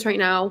 43 minutes right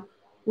now.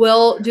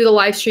 We'll do the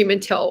live stream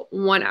until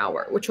 1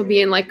 hour, which will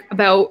be in like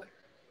about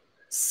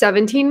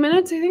 17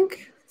 minutes, I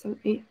think.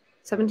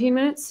 17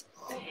 minutes.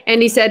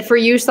 And he said, for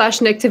you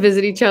 / Nick to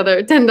visit each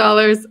other,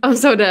 $10. I'm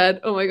so dead.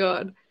 Oh my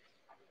God.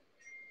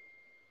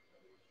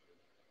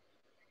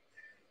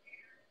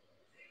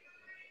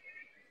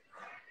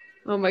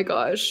 Oh my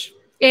gosh.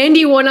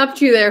 Andy went up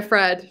to you there,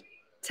 Fred.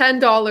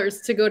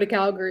 $10 to go to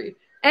Calgary.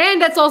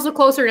 And that's also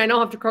closer and I don't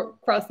have to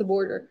cross the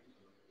border.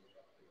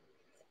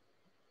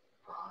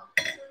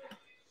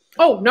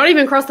 Oh, not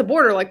even cross the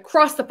border, like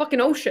cross the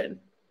fucking ocean.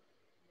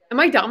 Am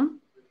I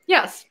dumb?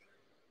 Yes.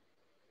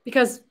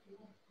 Because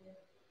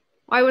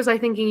why was I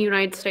thinking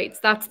United States?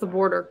 That's the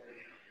border.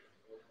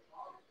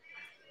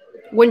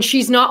 When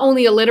she's not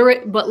only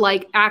illiterate, but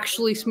like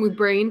actually smooth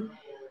brain.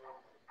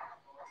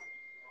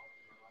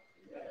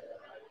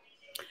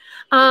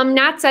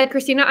 Nat said,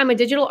 Kristina, I'm a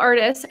digital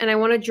artist and I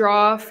want to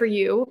draw for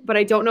you, but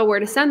I don't know where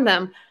to send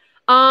them.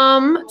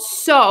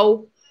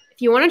 So if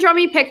you want to draw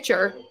me a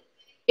picture,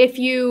 if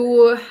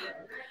you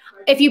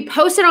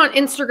post it on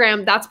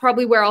Instagram, that's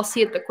probably where I'll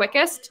see it the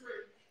quickest.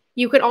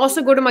 You can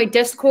also go to my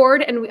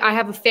Discord and I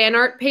have a fan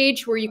art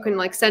page where you can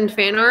like send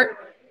fan art.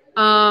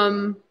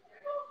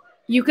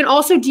 You can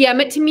also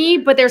DM it to me,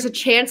 but there's a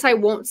chance I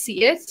won't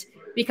see it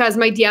because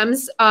my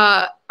DMs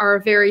are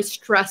a very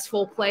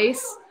stressful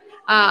place.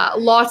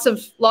 Lots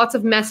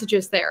of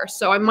messages there,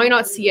 so I might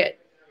not see it.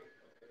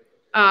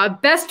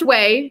 Best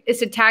way is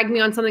to tag me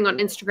on something on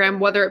Instagram,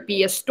 whether it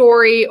be a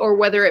story or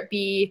whether it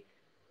be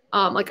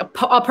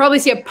I'll probably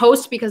see a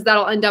post because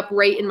that'll end up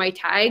right in my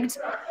tagged.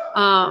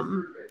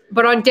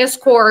 But on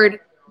Discord,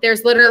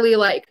 there's literally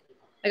like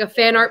a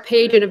fan art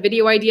page and a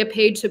video idea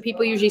page, so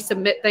people usually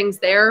submit things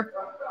there,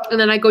 and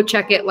then I go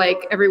check it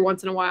like every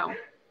once in a while.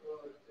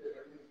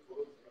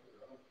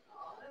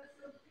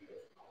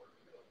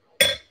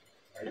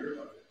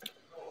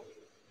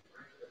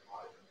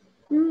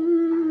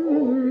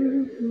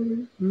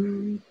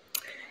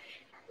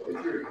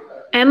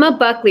 Emma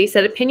Buckley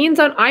said, opinions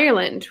on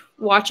Ireland.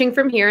 Watching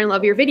from here and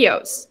love your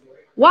videos.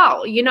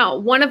 Well, you know,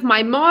 one of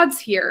my mods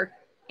here,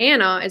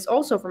 Anna, is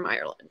also from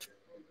Ireland.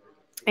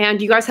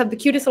 And you guys have the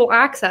cutest little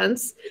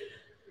accents.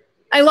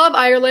 I love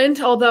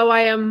Ireland, although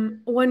I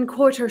am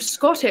 1/4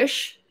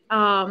 Scottish.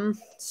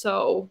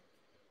 So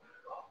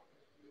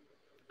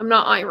I'm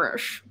not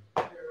Irish.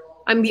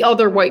 I'm the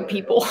other white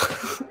people.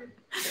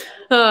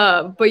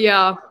 But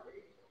yeah,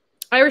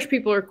 Irish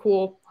people are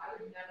cool.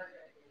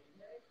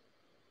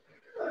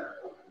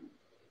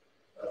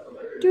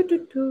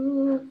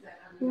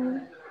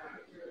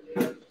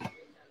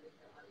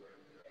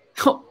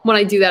 When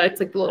I do that, it's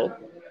like the little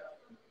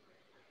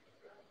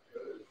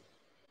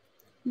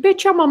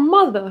bitch, I'm a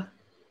mother.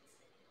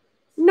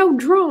 No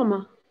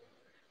drama.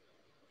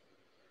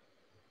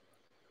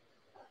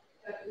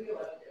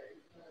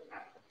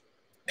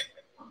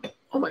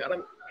 Oh my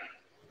god,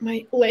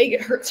 my leg,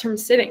 it hurts from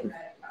sitting.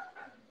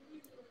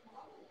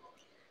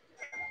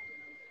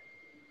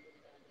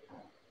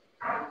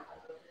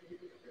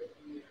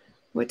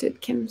 What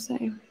did Kim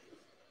say?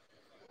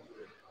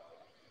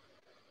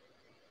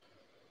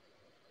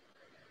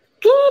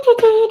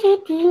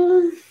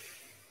 Oh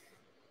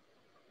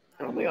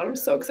my god, I'm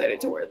so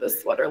excited to wear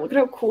this sweater. Look at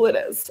how cool it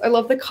is. I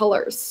love the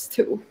colors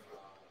too.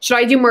 Should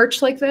I do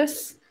merch like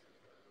this?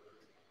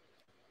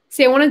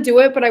 See, I want to do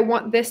it, but I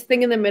want this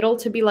thing in the middle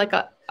to be like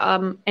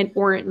an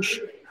orange.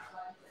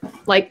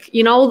 Like,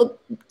 you know, the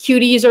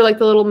cuties are like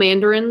the little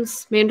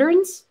mandarins.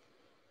 Mandarins?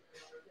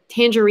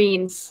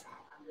 Tangerines.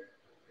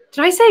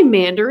 Did I say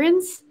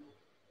mandarins?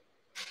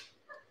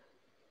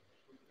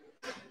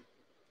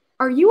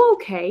 Are you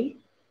okay?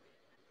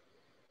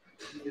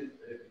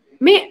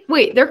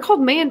 Wait, they're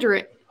called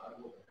mandarin.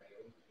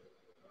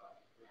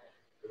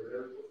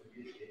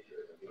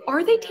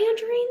 Are they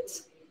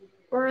tangerines?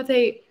 Or are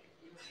they...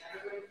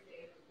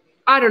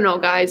 I don't know,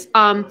 guys.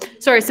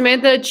 Sorry,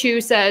 Samantha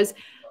Chu says,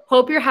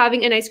 hope you're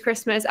having a nice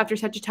Christmas after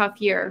such a tough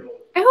year.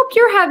 I hope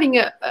you're having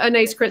a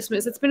nice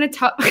Christmas. It's been a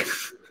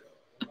tough...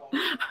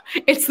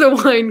 It's the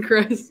wine,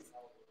 Chris.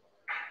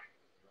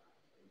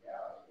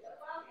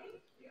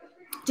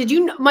 Did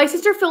you know? My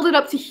sister filled it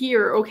up to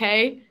here,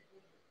 okay?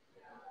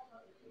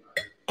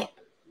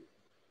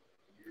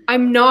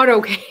 I'm not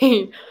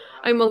okay.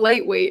 I'm a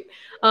lightweight.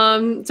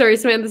 Sorry,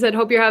 Samantha said,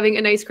 hope you're having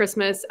a nice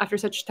Christmas after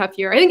such a tough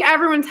year. I think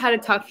everyone's had a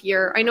tough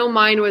year. I know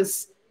mine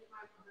was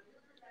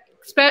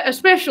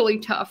especially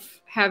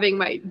tough, having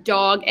my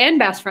dog and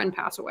best friend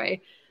pass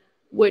away,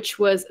 which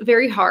was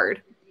very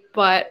hard.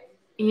 But,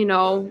 you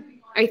know,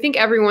 I think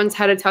everyone's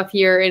had a tough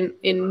year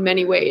in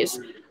many ways.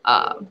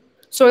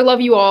 So I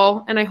love you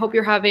all, and I hope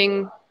you're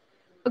having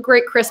a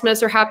great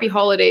Christmas or happy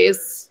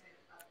holidays.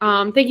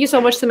 Thank you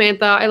so much,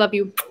 Samantha. I love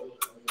you.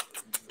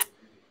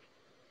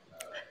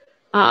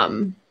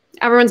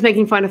 Everyone's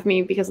making fun of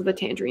me because of the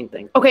tangerine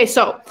thing. Okay,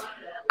 so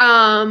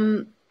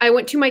I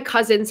went to my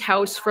cousin's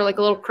house for like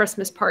a little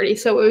Christmas party.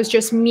 So it was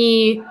just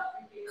me,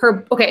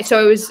 her. Okay,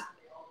 so it was,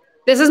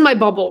 this is my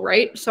bubble,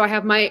 right? So I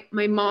have my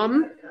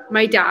mom,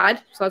 my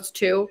dad, so that's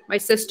two, my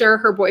sister,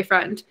 her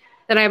boyfriend.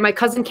 Then I have my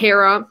cousin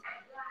Kara,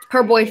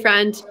 her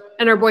boyfriend,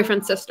 and her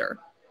boyfriend's sister.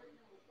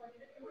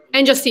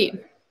 And Justine.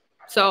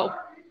 So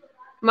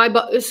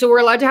so we're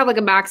allowed to have like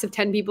a max of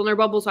 10 people in our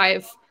bubble. So I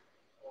have,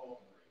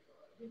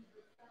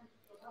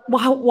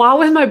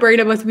 wow, in my brain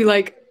it must be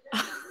like,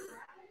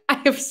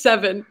 I have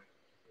 7.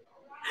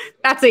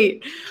 That's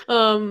 8.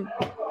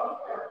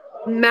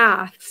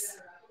 Maths.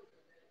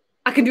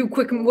 I can do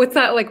quick, what's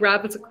that like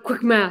rap? It's like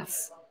quick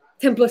maths.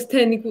 10 plus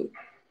 10 equals.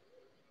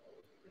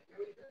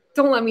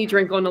 Don't let me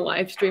drink on the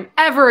live stream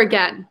ever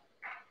again.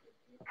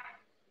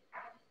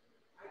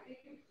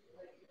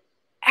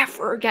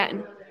 Ever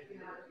again.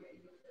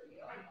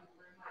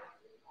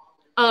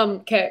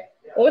 Okay.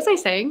 What was I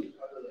saying?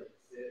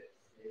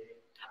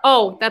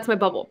 Oh, that's my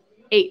bubble.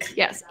 8.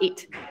 Yes,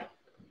 8.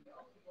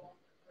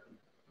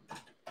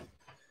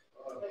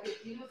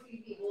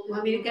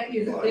 Want me to get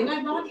you the thing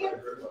I bought you?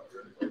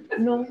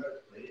 No.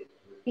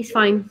 He's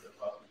fine.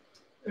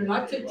 They're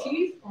not to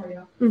cheese for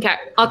you. Okay.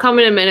 I'll come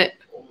in a minute.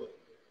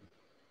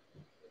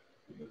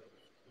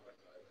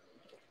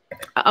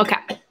 Okay.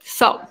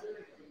 So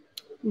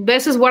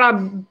this is what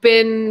I've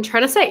been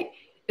trying to say,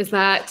 is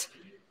that's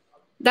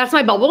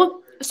my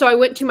bubble. So I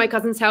went to my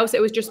cousin's house.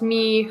 It was just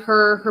me,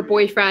 her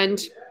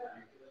boyfriend,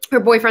 her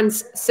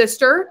boyfriend's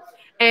sister,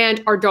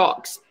 and our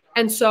dogs.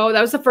 And so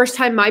that was the first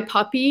time my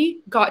puppy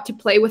got to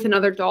play with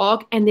another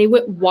dog, and they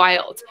went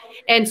wild.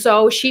 And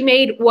so she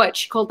made what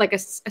she called like a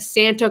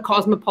Santa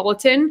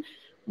Cosmopolitan,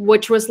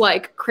 which was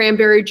like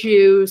cranberry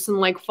juice and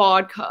like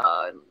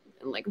vodka and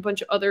like a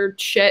bunch of other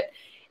shit.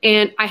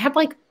 And I had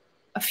like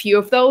a few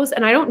of those,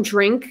 and I don't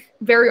drink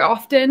very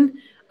often.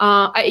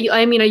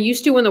 I mean, I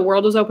used to when the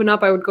world was open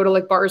up, I would go to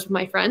like bars with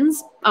my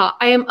friends.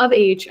 I am of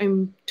age.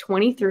 I'm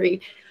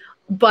 23,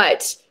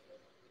 but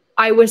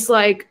I was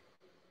like,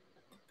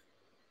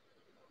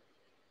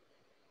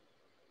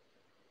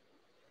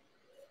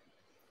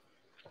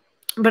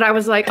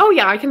 oh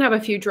yeah, I can have a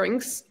few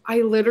drinks.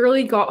 I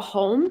literally got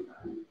home.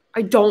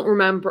 I don't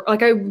remember.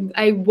 Like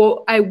I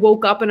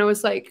woke up and I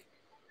was like,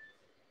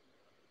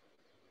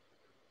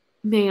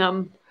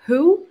 ma'am,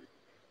 who?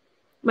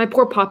 My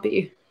poor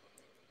puppy.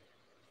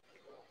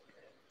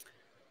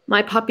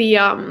 My puppy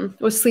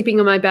was sleeping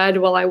in my bed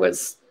while I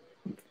was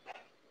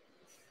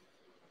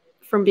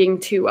from being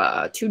too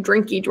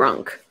drinky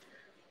drunk.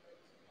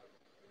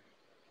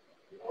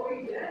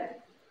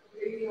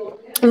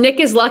 Nick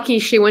is lucky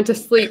she went to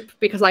sleep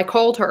because I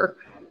called her.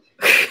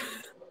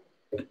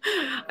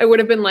 I would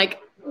have been like,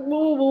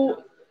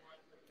 whoa.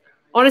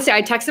 Honestly,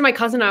 I texted my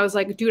cousin. I was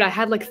like, dude, I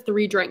had like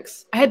 3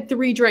 drinks. I had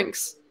 3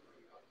 drinks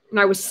and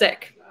I was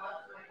sick.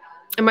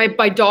 And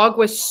my dog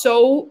was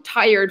so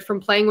tired from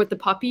playing with the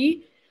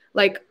puppy.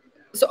 Like,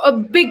 so a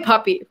big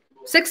puppy,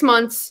 6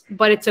 months,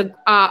 but it's a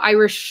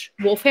Irish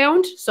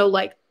wolfhound. So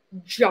like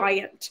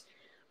giant.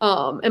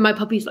 And my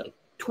puppy's like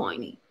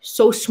tiny,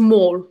 so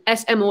small,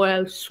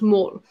 SMOL,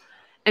 small.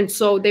 And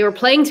so they were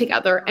playing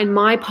together and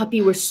my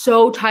puppy was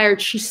so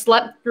tired. She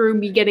slept through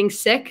me getting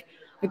sick.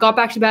 I got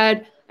back to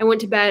bed. I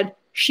went to bed.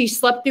 She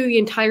slept through the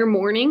entire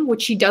morning,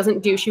 which she doesn't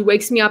do. She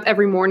wakes me up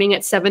every morning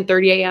at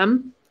 7:30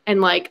 a.m.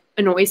 and like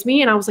annoys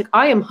me. And I was like,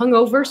 I am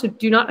hungover, so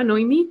do not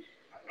annoy me.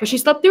 But she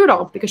slept through it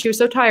all because she was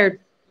so tired.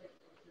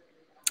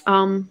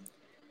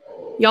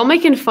 Y'all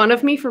making fun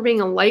of me for being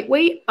a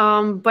lightweight,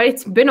 but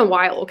it's been a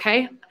while,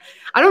 okay?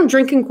 I don't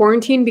drink in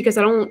quarantine because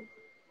I don't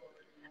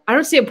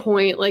see a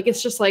point. Like,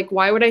 it's just like,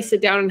 why would I sit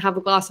down and have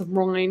a glass of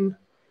wine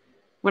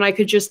when I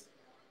could just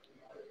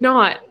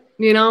not,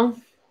 you know?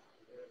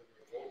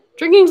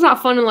 Drinking's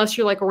not fun unless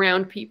you're like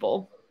around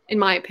people, in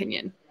my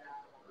opinion.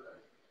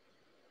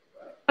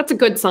 That's a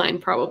good sign,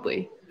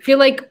 probably. I feel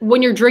like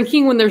when you're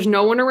drinking when there's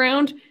no one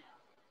around,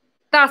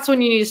 that's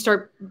when you need to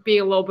start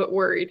being a little bit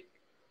worried.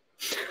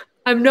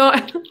 I'm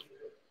not.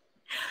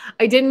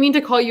 I didn't mean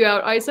to call you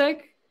out,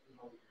 Isaac.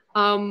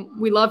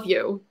 We love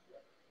you.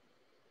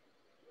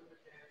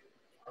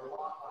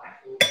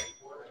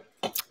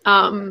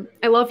 I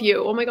love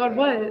you. Oh my God,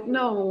 what?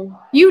 No.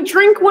 You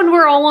drink when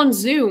we're all on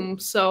Zoom,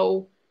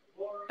 so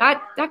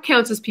that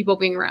counts as people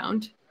being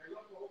around.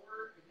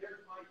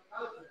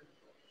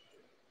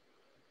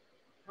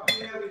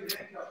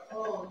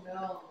 Oh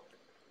no.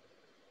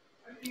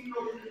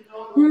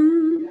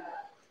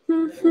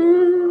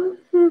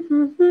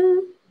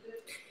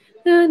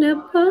 Gonna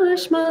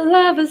push my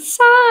love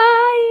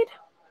aside.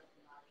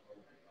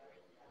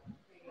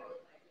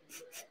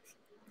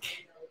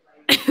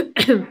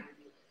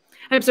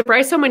 I'm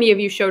surprised so many of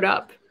you showed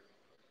up,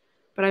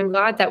 but I'm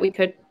glad that we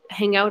could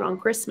hang out on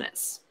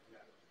Christmas.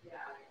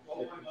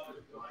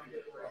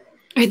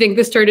 I think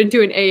this turned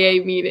into an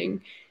AA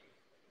meeting.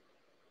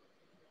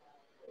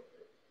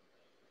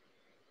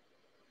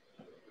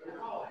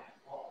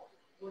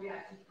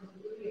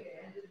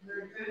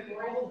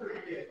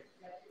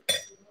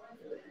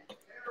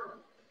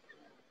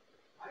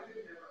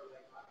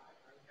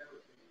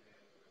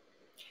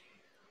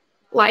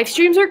 Live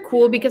streams are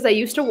cool because I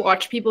used to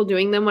watch people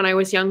doing them when I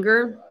was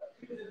younger.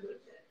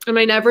 And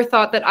I never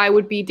thought that I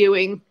would be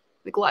doing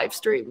like live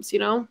streams, you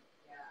know?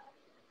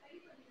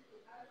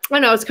 I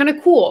know, it's kind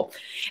of cool.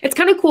 It's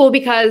kind of cool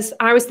because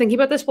I was thinking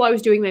about this while I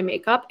was doing my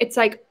makeup. It's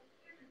like,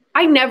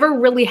 I never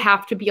really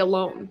have to be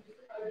alone.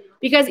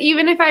 Because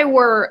even if I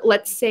were,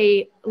 let's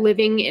say,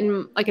 living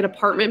in like an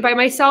apartment by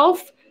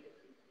myself,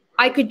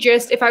 I could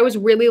just, if I was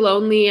really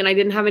lonely and I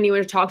didn't have anyone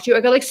to talk to,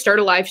 I could like start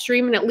a live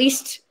stream and at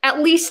least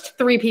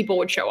 3 people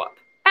would show up.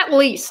 At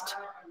least.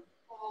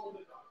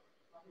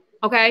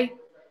 Okay?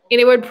 And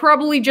it would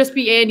probably just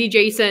be Andy,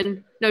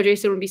 Jason. No,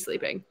 Jason would be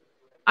sleeping.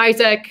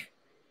 Isaac.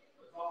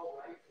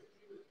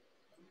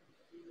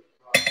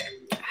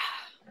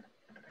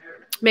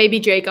 Maybe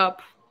Jacob.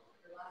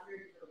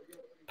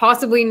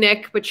 Possibly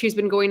Nick, but she's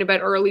been going to bed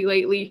early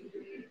lately.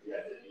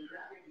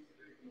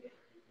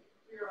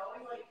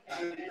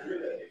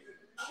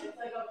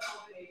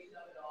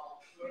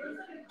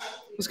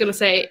 I was gonna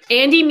say,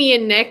 Andy, me,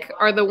 and Nick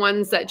are the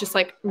ones that just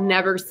like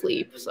never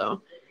sleep.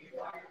 So,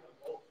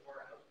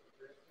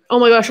 oh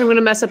my gosh, I'm gonna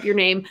mess up your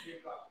name,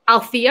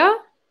 Althea.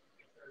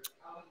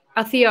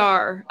 Althea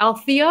R.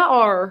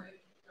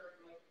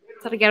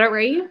 Did I get it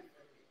right?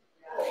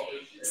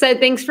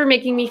 Said thanks for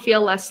making me feel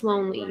less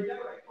lonely.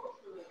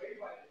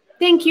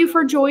 Thank you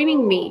for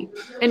joining me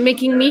and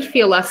making me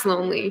feel less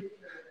lonely.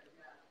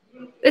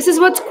 This is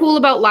what's cool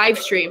about live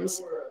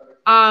streams.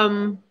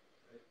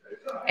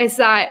 Is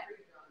that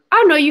I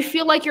don't know, you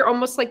feel like you're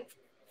almost like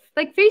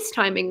like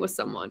FaceTiming with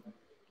someone.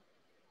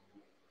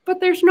 But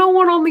there's no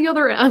one on the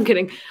other end. I'm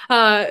kidding.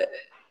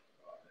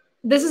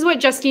 This is what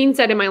Justine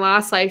said in my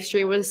last live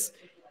stream was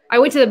I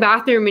went to the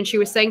bathroom and she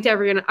was saying to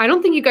everyone, I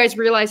don't think you guys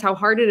realize how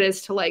hard it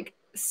is to like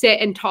sit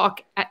and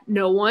talk at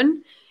no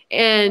one.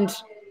 And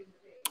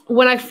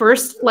when I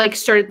first like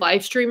started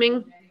live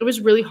streaming, it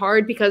was really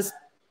hard because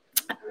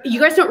you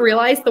guys don't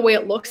realize the way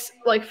it looks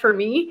like for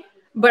me,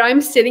 but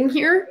I'm sitting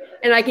here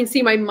and I can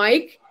see my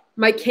mic,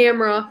 my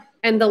camera,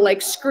 and the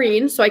like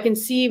screen. So I can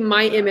see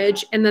my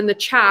image and then the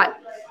chat.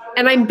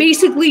 And I'm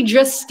basically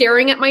just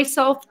staring at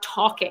myself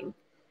talking.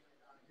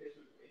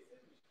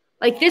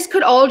 Like this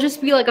could all just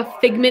be like a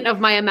figment of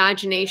my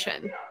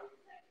imagination.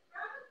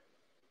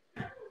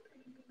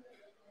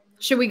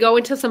 Should we go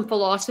into some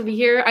philosophy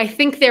here? I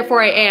think,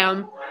 therefore I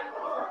am.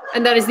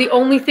 And that is the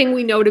only thing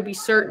we know to be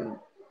certain.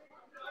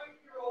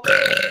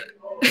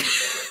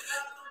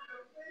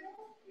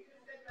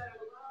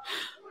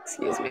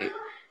 Excuse me.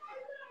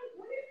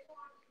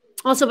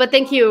 Also, but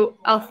thank you,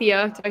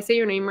 Althea. Did I say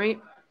your name right?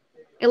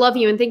 I love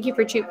you and thank you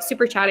for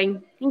super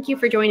chatting. Thank you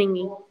for joining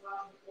me.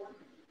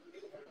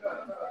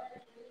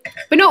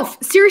 But no,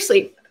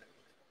 seriously.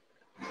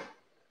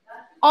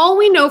 All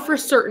we know for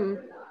certain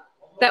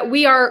that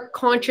we are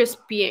conscious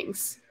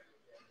beings.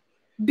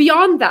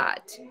 Beyond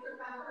that,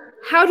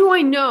 how do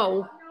I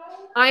know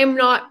I am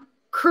not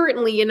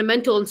currently in a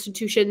mental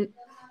institution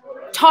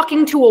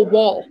talking to a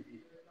wall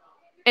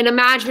and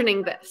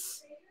imagining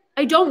this?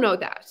 I don't know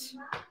that.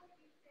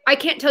 I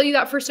can't tell you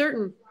that for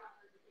certain.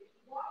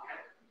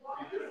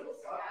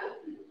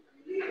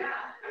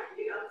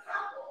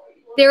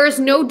 There is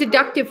no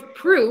deductive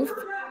proof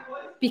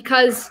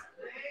because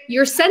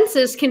your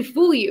senses can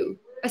fool you,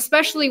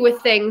 especially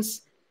with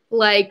things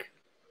like,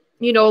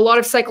 you know, a lot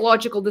of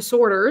psychological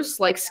disorders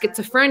like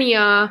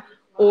schizophrenia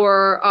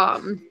or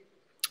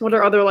what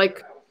are other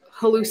like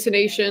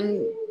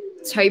hallucination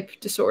type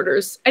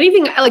disorders.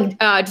 Anything like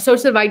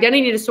dissociative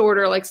identity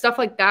disorder, like stuff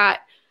like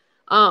that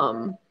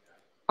are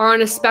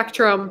on a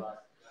spectrum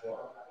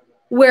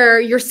where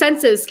your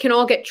senses can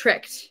all get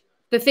tricked.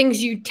 The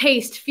things you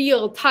taste,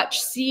 feel,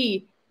 touch,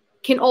 see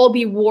can all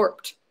be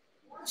warped.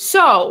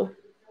 So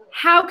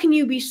how can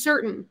you be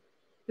certain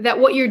that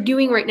what you're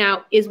doing right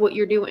now is what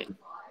you're doing?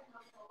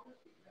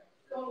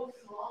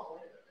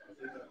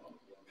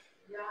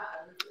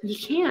 You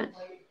can't.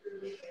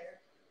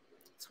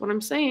 That's what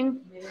I'm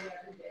saying.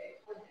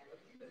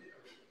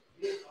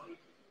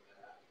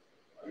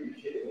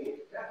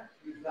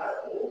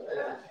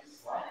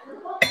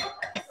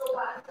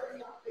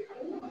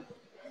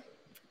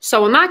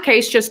 So in that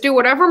case, just do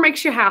whatever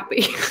makes you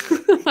happy.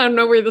 I don't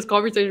know where this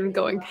conversation is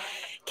going.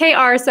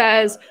 KR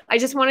says, I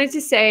just wanted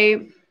to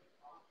say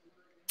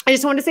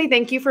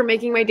thank you for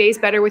making my days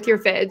better with your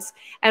vids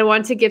and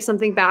want to give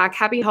something back.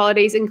 Happy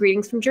holidays and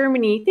greetings from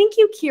Germany. Thank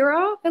you,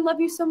 Kira. I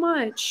love you so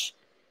much.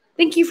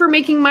 Thank you for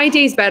making my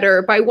days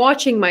better by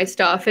watching my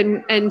stuff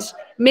and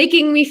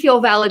making me feel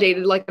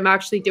validated like I'm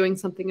actually doing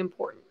something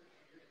important.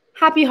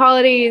 Happy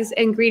holidays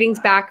and greetings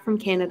back from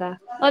Canada.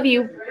 Love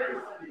you.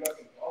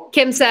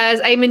 Kim says,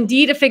 I am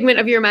indeed a figment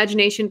of your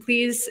imagination.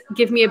 Please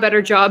give me a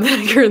better job than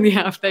I currently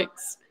have.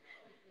 Thanks.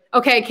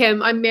 Okay,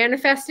 Kim, I'm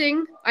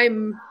manifesting.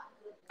 I'm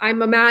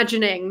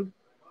imagining.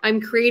 I'm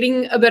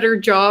creating a better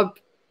job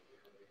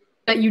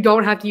that you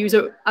don't have to use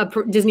a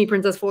Disney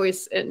princess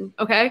voice in,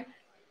 okay?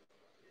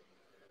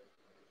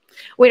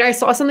 Wait, I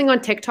saw something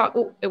on TikTok.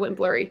 Oh, it went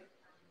blurry.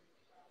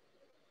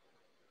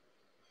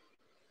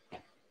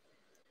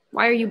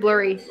 Why are you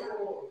blurry?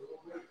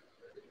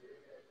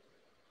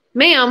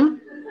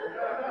 Ma'am?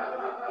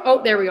 Oh,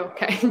 there we go.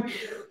 Okay.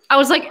 I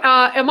was like,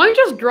 am I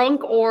just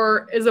drunk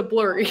or is it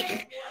blurry?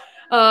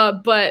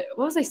 But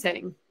what was I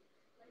saying?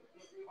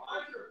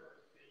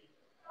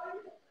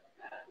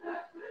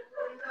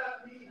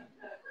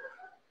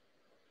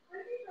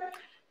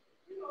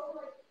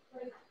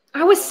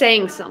 I was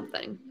saying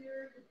something.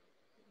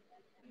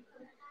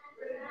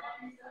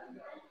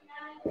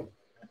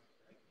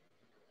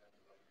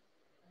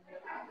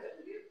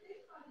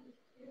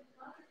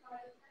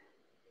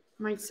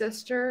 My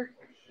sister.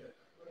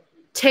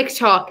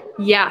 TikTok.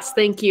 Yes,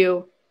 thank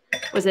you.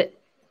 Was it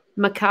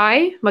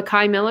Makai?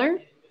 Makai Miller?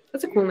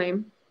 That's a cool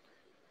name.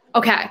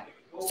 Okay.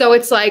 So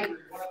it's like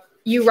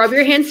you rub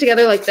your hands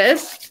together like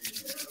this.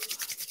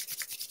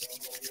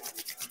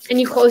 And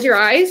you close your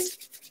eyes.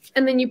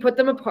 And then you put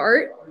them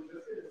apart.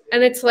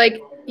 And it's like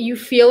you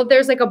feel that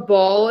there's like a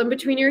ball in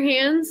between your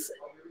hands.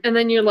 And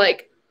then you're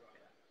like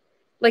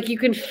you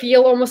can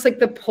feel almost like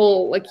the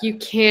pull. Like you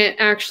can't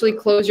actually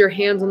close your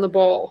hands on the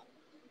ball.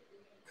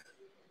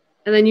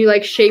 And then you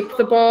like shape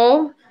the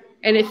ball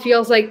and it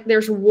feels like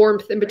there's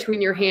warmth in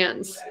between your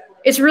hands.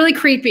 It's really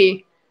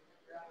creepy.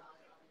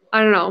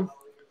 I don't know.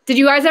 Did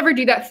you guys ever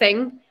do that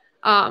thing?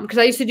 Because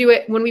I used to do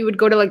it when we would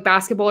go to like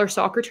basketball or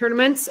soccer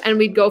tournaments and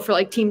we'd go for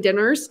like team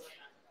dinners.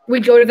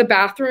 We'd go to the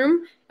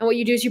bathroom and what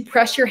you do is you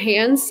press your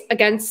hands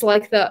against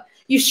like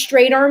you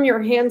straight arm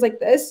your hands like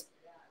this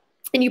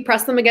and you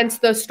press them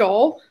against the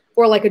stall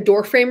or like a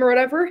door frame or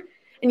whatever.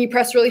 And you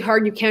press really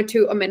hard and you count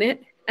to a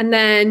minute. And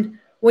then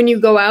when you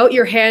go out,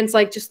 your hands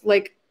like just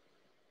like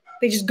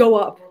they just go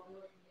up.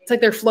 It's like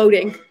they're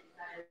floating.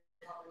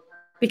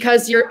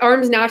 Because your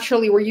arms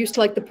naturally were used to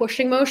like the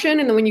pushing motion,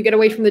 and then when you get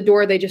away from the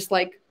door, they just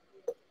like.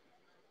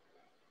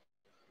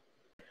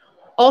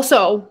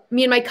 Also,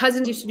 me and my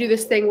cousins used to do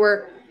this thing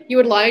where you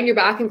would lie on your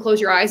back and close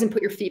your eyes and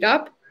put your feet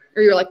up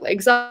or your like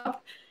legs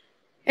up,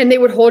 and they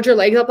would hold your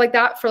legs up like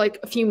that for like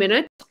a few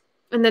minutes,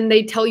 and then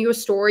they'd tell you a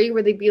story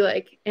where they'd be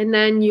like, and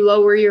then you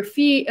lower your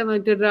feet and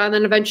like da-da-da, and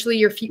then eventually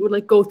your feet would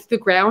like go through the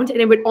ground,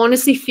 and it would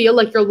honestly feel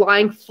like you're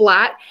lying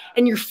flat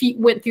and your feet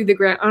went through the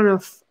ground. I don't know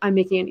if I'm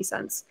making any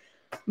sense.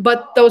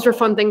 But those were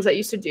fun things I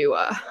used to do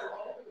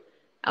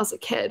as a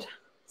kid.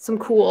 Some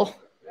cool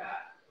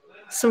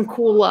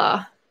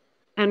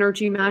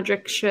energy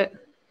magic shit.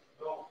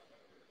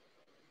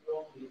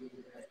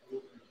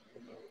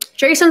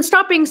 Jason,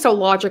 stop being so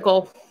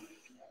logical.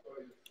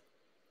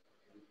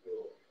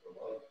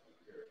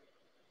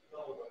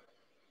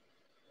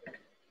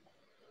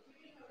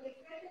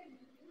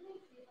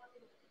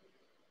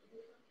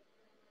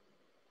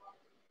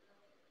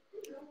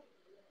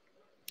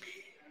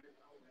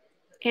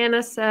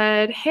 Anna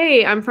said,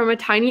 hey, I'm from a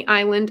tiny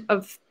island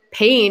of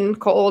pain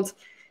called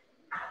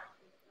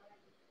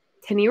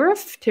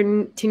Tenerife.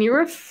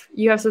 Tenerife.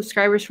 You have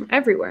subscribers from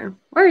everywhere.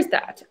 Where is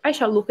that? I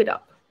shall look it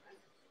up.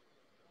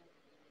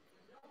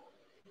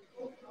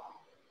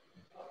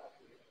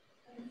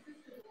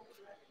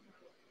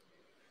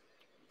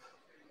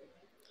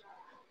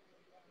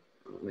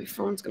 My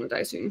phone's going to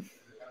die soon.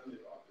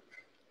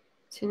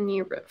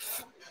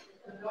 Tenerife.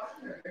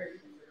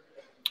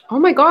 Oh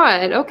my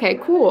God. Okay,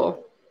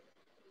 cool.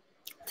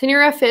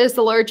 Tenerife is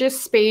the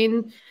largest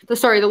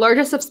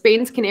of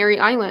Spain's Canary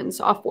Islands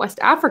off West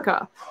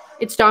Africa.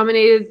 It's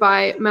dominated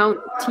by Mount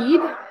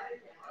Teide,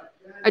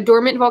 a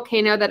dormant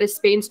volcano that is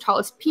Spain's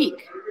tallest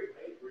peak.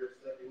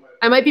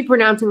 I might be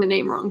pronouncing the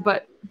name wrong,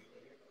 but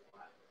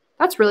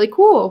that's really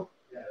cool.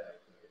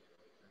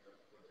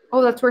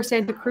 Oh, that's where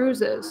Santa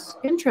Cruz is.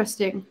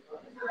 Interesting.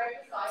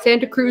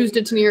 Santa Cruz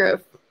de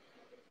Tenerife.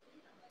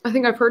 I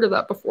think I've heard of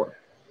that before.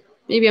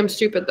 Maybe I'm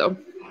stupid, though.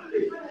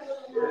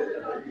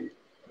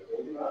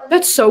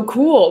 That's so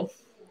cool.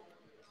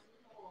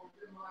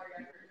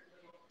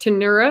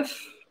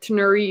 Tenerife.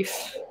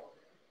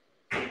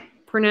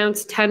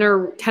 Pronounced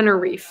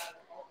Tenerife.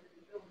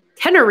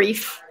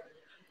 Tenerife.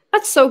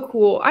 That's so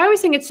cool. I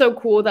always think it's so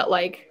cool that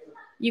like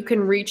you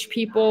can reach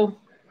people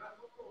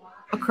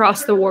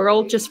across the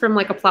world just from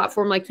like a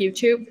platform like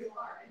YouTube.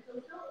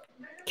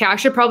 Okay, I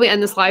should probably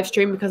end this live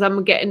stream because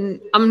I'm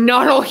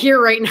not all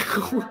here right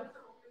now.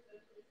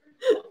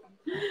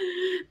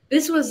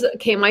 This was,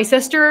 okay, my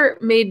sister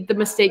made the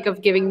mistake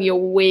of giving me a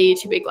way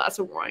too big glass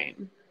of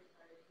wine.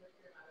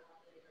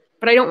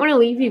 But I don't want to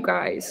leave you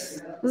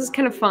guys. This is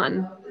kind of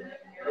fun.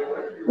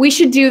 We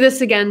should do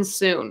this again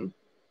soon.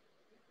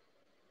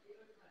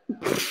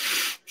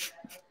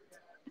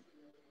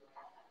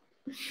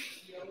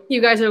 You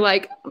guys are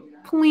like,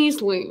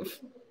 please leave.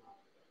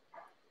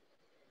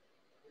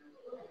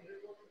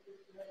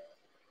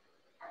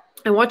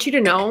 I want you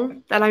to know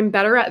that I'm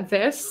better at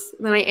this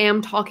than I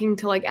am talking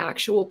to like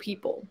actual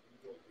people.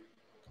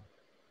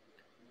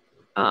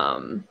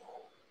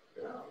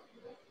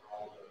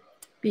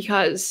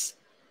 Because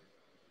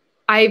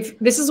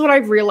this is what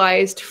I've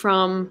realized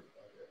from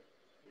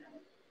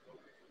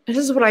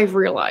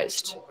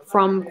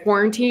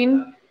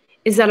quarantine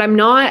is that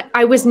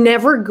I was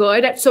never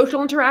good at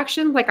social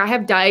interaction. Like I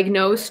have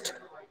diagnosed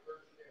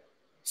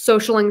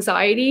social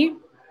anxiety,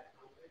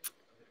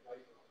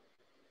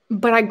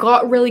 but I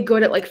got really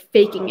good at like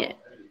faking it.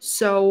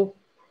 So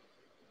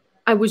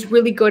I was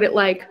really good at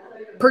like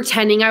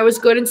pretending I was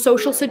good in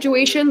social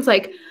situations.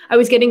 Like I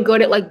was getting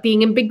good at like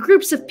being in big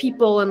groups of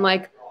people and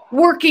like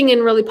working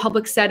in really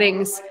public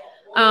settings.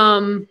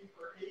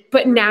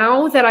 But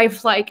now that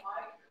I've like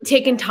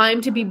taken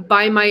time to be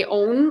by my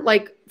own,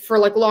 like for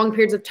like long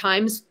periods of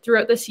times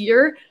throughout this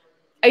year,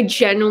 I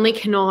genuinely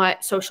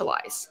cannot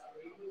socialize.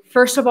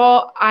 First of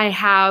all,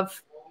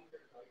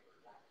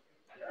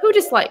 who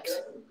disliked?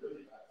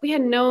 We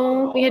had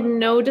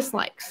no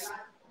dislikes.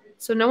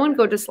 So no one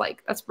go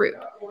dislike. That's rude.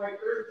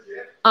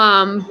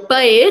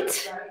 But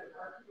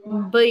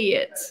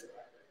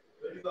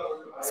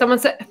someone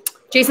said,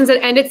 Jason said,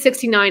 end at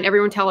 69.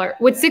 Everyone tell her.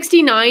 Would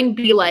 69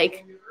 be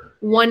like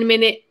 1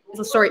 minute?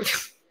 Sorry,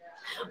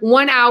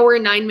 1 hour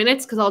and 9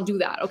 minutes? Because I'll do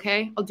that.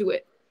 Okay, I'll do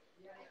it.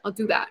 I'll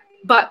do that.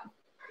 But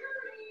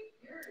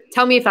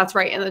tell me if that's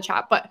right in the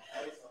chat. But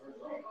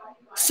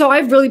so I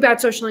have really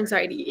bad social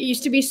anxiety. It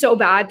used to be so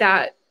bad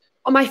that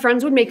my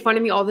friends would make fun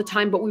of me all the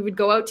time, but we would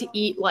go out to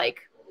eat,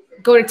 like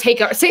go to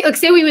takeout.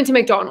 Say we went to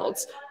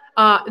McDonald's.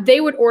 They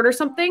would order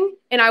something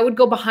and I would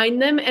go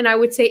behind them and I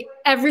would say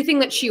everything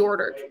that she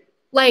ordered.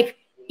 Like,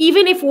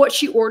 even if what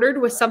she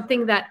ordered was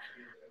something that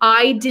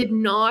I did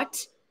not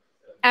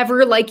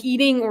ever like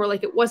eating or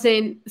like it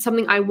wasn't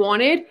something I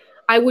wanted,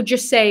 I would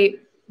just say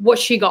what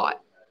she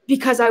got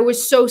because I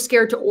was so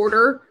scared to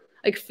order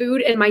like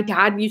food. And my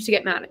dad used to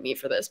get mad at me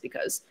for this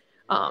because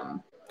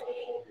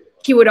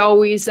he would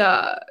always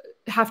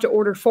have to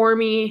order for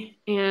me.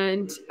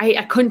 And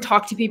I couldn't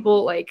talk to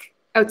people like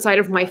outside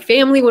of my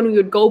family when we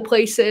would go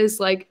places.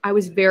 Like I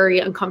was very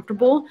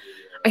uncomfortable.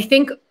 I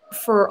think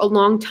for a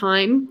long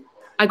time,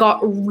 I got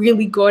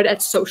really good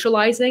at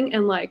socializing,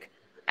 and like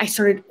I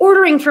started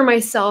ordering for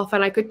myself,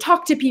 and I could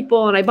talk to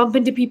people, and I bump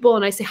into people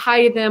and I say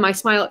hi to them. I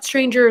smile at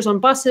strangers on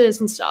buses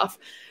and stuff.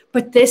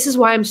 But this is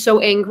why I'm so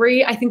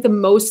angry. I think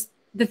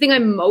the thing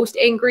I'm most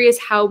angry is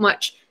how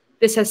much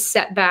this has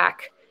set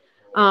back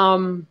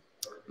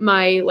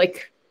my,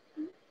 like,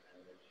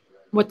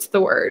 what's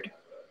the word?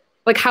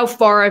 Like how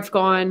far I've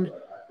gone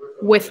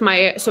with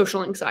my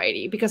social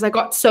anxiety, because I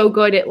got so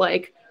good at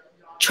like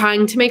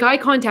trying to make eye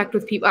contact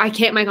with people. I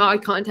can't make eye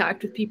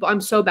contact with people.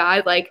 I'm so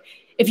bad. Like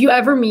if you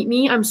ever meet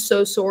me, I'm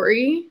so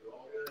sorry.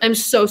 I'm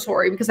so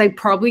sorry, because I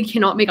probably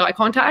cannot make eye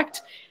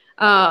contact.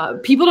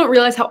 People don't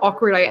realize how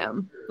awkward I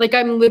am. Like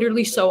I'm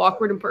literally so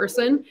awkward in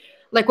person.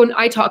 Like when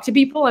I talk to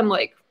people, I'm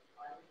like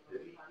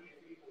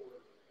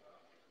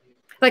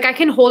I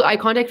can hold eye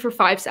contact for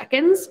 5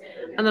 seconds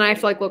and then I have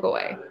to like look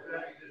away.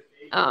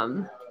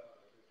 But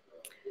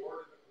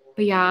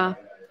yeah,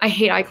 I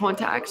hate eye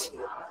contact.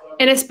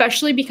 And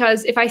especially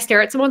because if I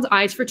stare at someone's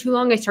eyes for too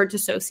long, I start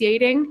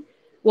dissociating,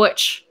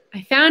 which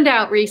I found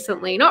out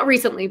recently, not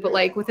recently, but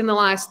like within the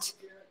last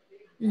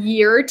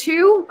year or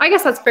two, I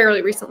guess that's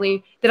fairly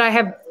recently, that I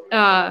have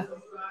an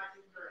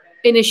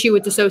issue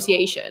with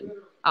dissociation.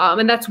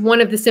 And that's one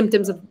of the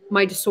symptoms of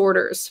my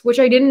disorders, which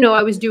I didn't know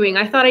I was doing.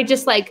 I thought I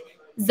just like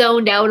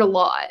zoned out a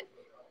lot,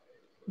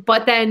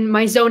 but then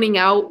my zoning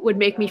out would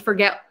make me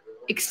forget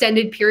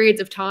extended periods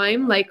of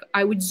time. Like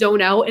I would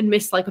zone out and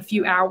miss like a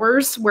few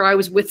hours where I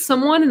was with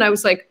someone, and I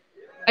was like,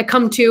 I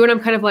come to and I'm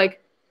kind of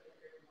like,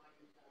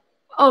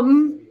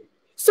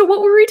 so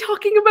what were we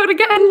talking about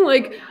again?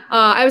 Like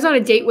I was on a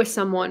date with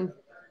someone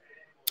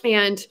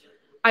and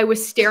I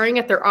was staring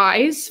at their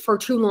eyes for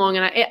too long,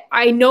 and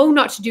I know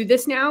not to do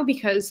this now,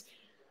 because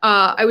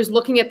I was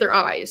looking at their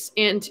eyes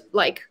and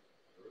like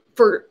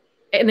for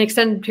an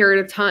extended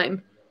period of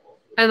time,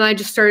 and I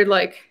just started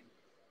like,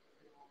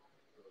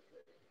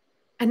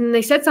 and then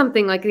they said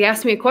something, like they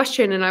asked me a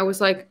question and I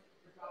was like,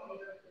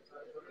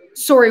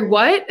 sorry,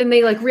 what? And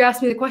they like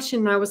re-asked me the question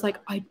and I was like,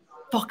 I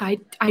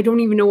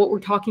don't even know what we're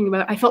talking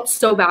about. I felt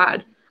so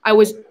bad. I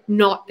was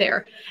not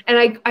there.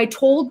 And I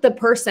told the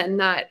person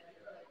that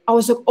I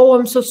was like, oh,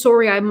 I'm so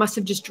sorry. I must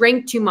have just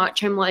drank too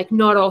much. I'm like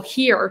not all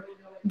here.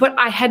 But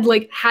I had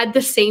like had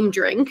the same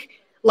drink,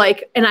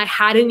 like, and I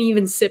hadn't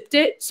even sipped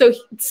it. So it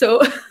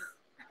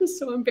was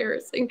so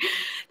embarrassing.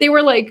 They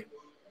were like,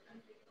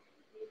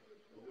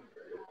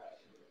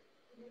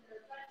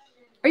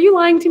 are you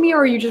lying to me, or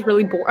are you just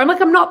really bored? I'm like,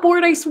 I'm not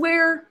bored, I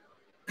swear.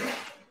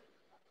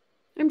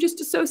 I'm just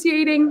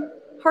dissociating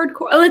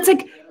hardcore. And it's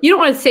like, you don't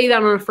want to say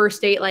that on a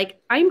first date. Like,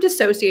 I'm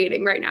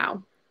dissociating right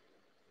now.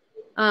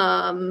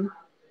 I'm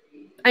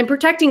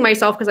protecting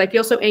myself because I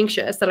feel so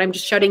anxious that I'm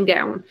just shutting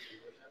down.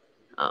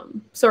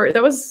 Sorry,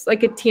 that was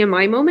like a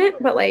TMI moment,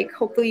 but like,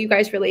 hopefully you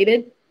guys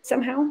related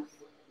somehow.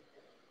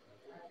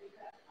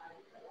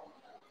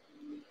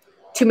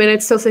 2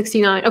 minutes till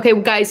 69.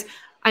 Okay, guys,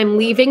 I'm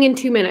leaving in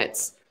 2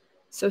 minutes.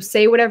 So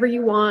say whatever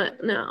you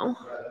want now.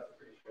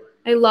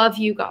 I love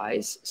you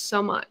guys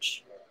so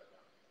much.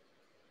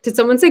 Did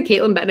someone say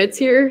Caitlin Bennett's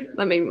here?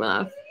 That made me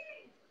laugh.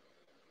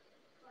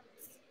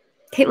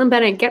 Caitlin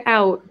Bennett, get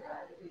out.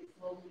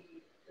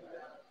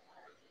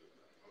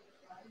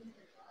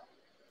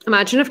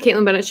 Imagine if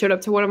Caitlin Bennett showed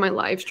up to one of my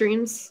live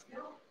streams.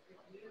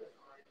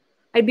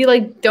 I'd be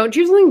like, don't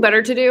you have something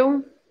better to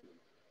do?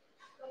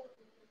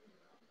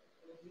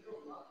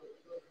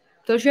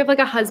 Don't you have like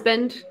a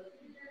husband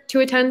to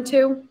attend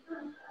to?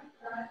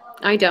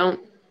 I don't.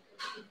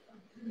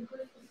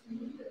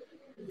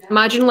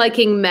 Imagine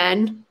liking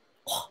men.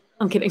 Oh,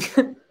 I'm kidding.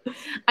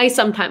 I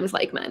sometimes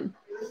like men.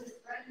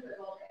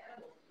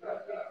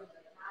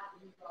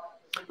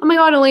 Oh my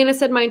God, Elena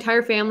said my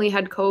entire family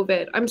had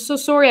COVID. I'm so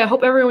sorry. I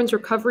hope everyone's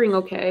recovering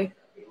okay.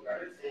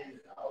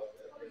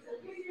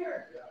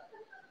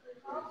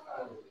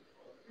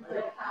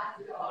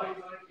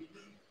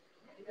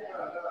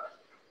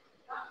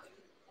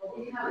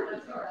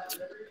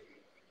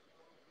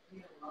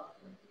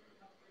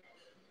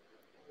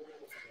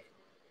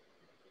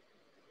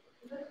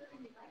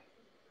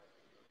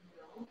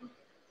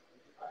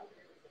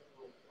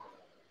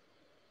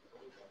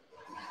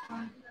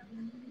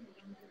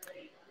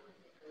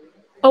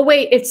 Oh,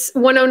 wait, it's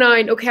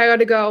 1:09. Okay, I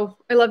gotta go.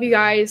 I love you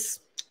guys.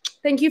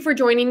 Thank you for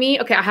joining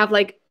me. Okay, I have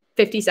like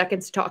 50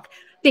 seconds to talk.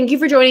 Thank you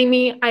for joining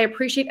me. I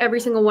appreciate every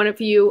single one of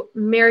you.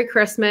 Merry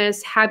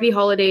Christmas, happy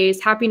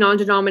holidays, happy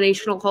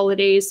non-denominational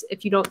holidays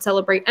if you don't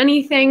celebrate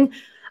anything.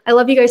 I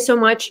love you guys so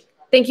much.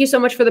 Thank you so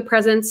much for the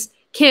presents.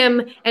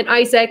 Kim and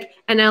Isaac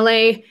and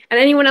LA and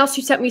anyone else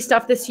who sent me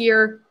stuff this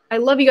year. I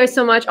love you guys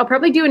so much. I'll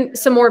probably do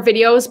some more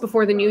videos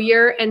before the new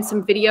year and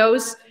some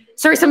videos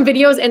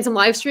and some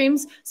live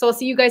streams. So I'll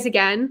see you guys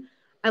again.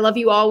 I love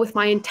you all with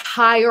my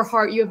entire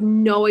heart. You have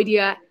no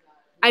idea.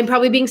 I'm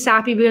probably being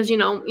sappy because, you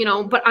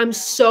know, but I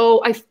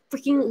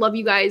freaking love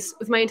you guys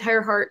with my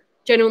entire heart.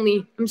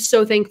 Genuinely, I'm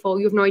so thankful.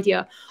 You have no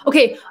idea.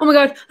 Okay. Oh my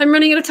God. I'm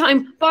running out of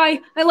time. Bye.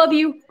 I love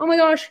you. Oh my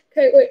gosh.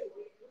 Okay, wait.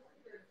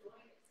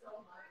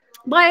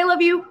 Bye. I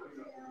love you.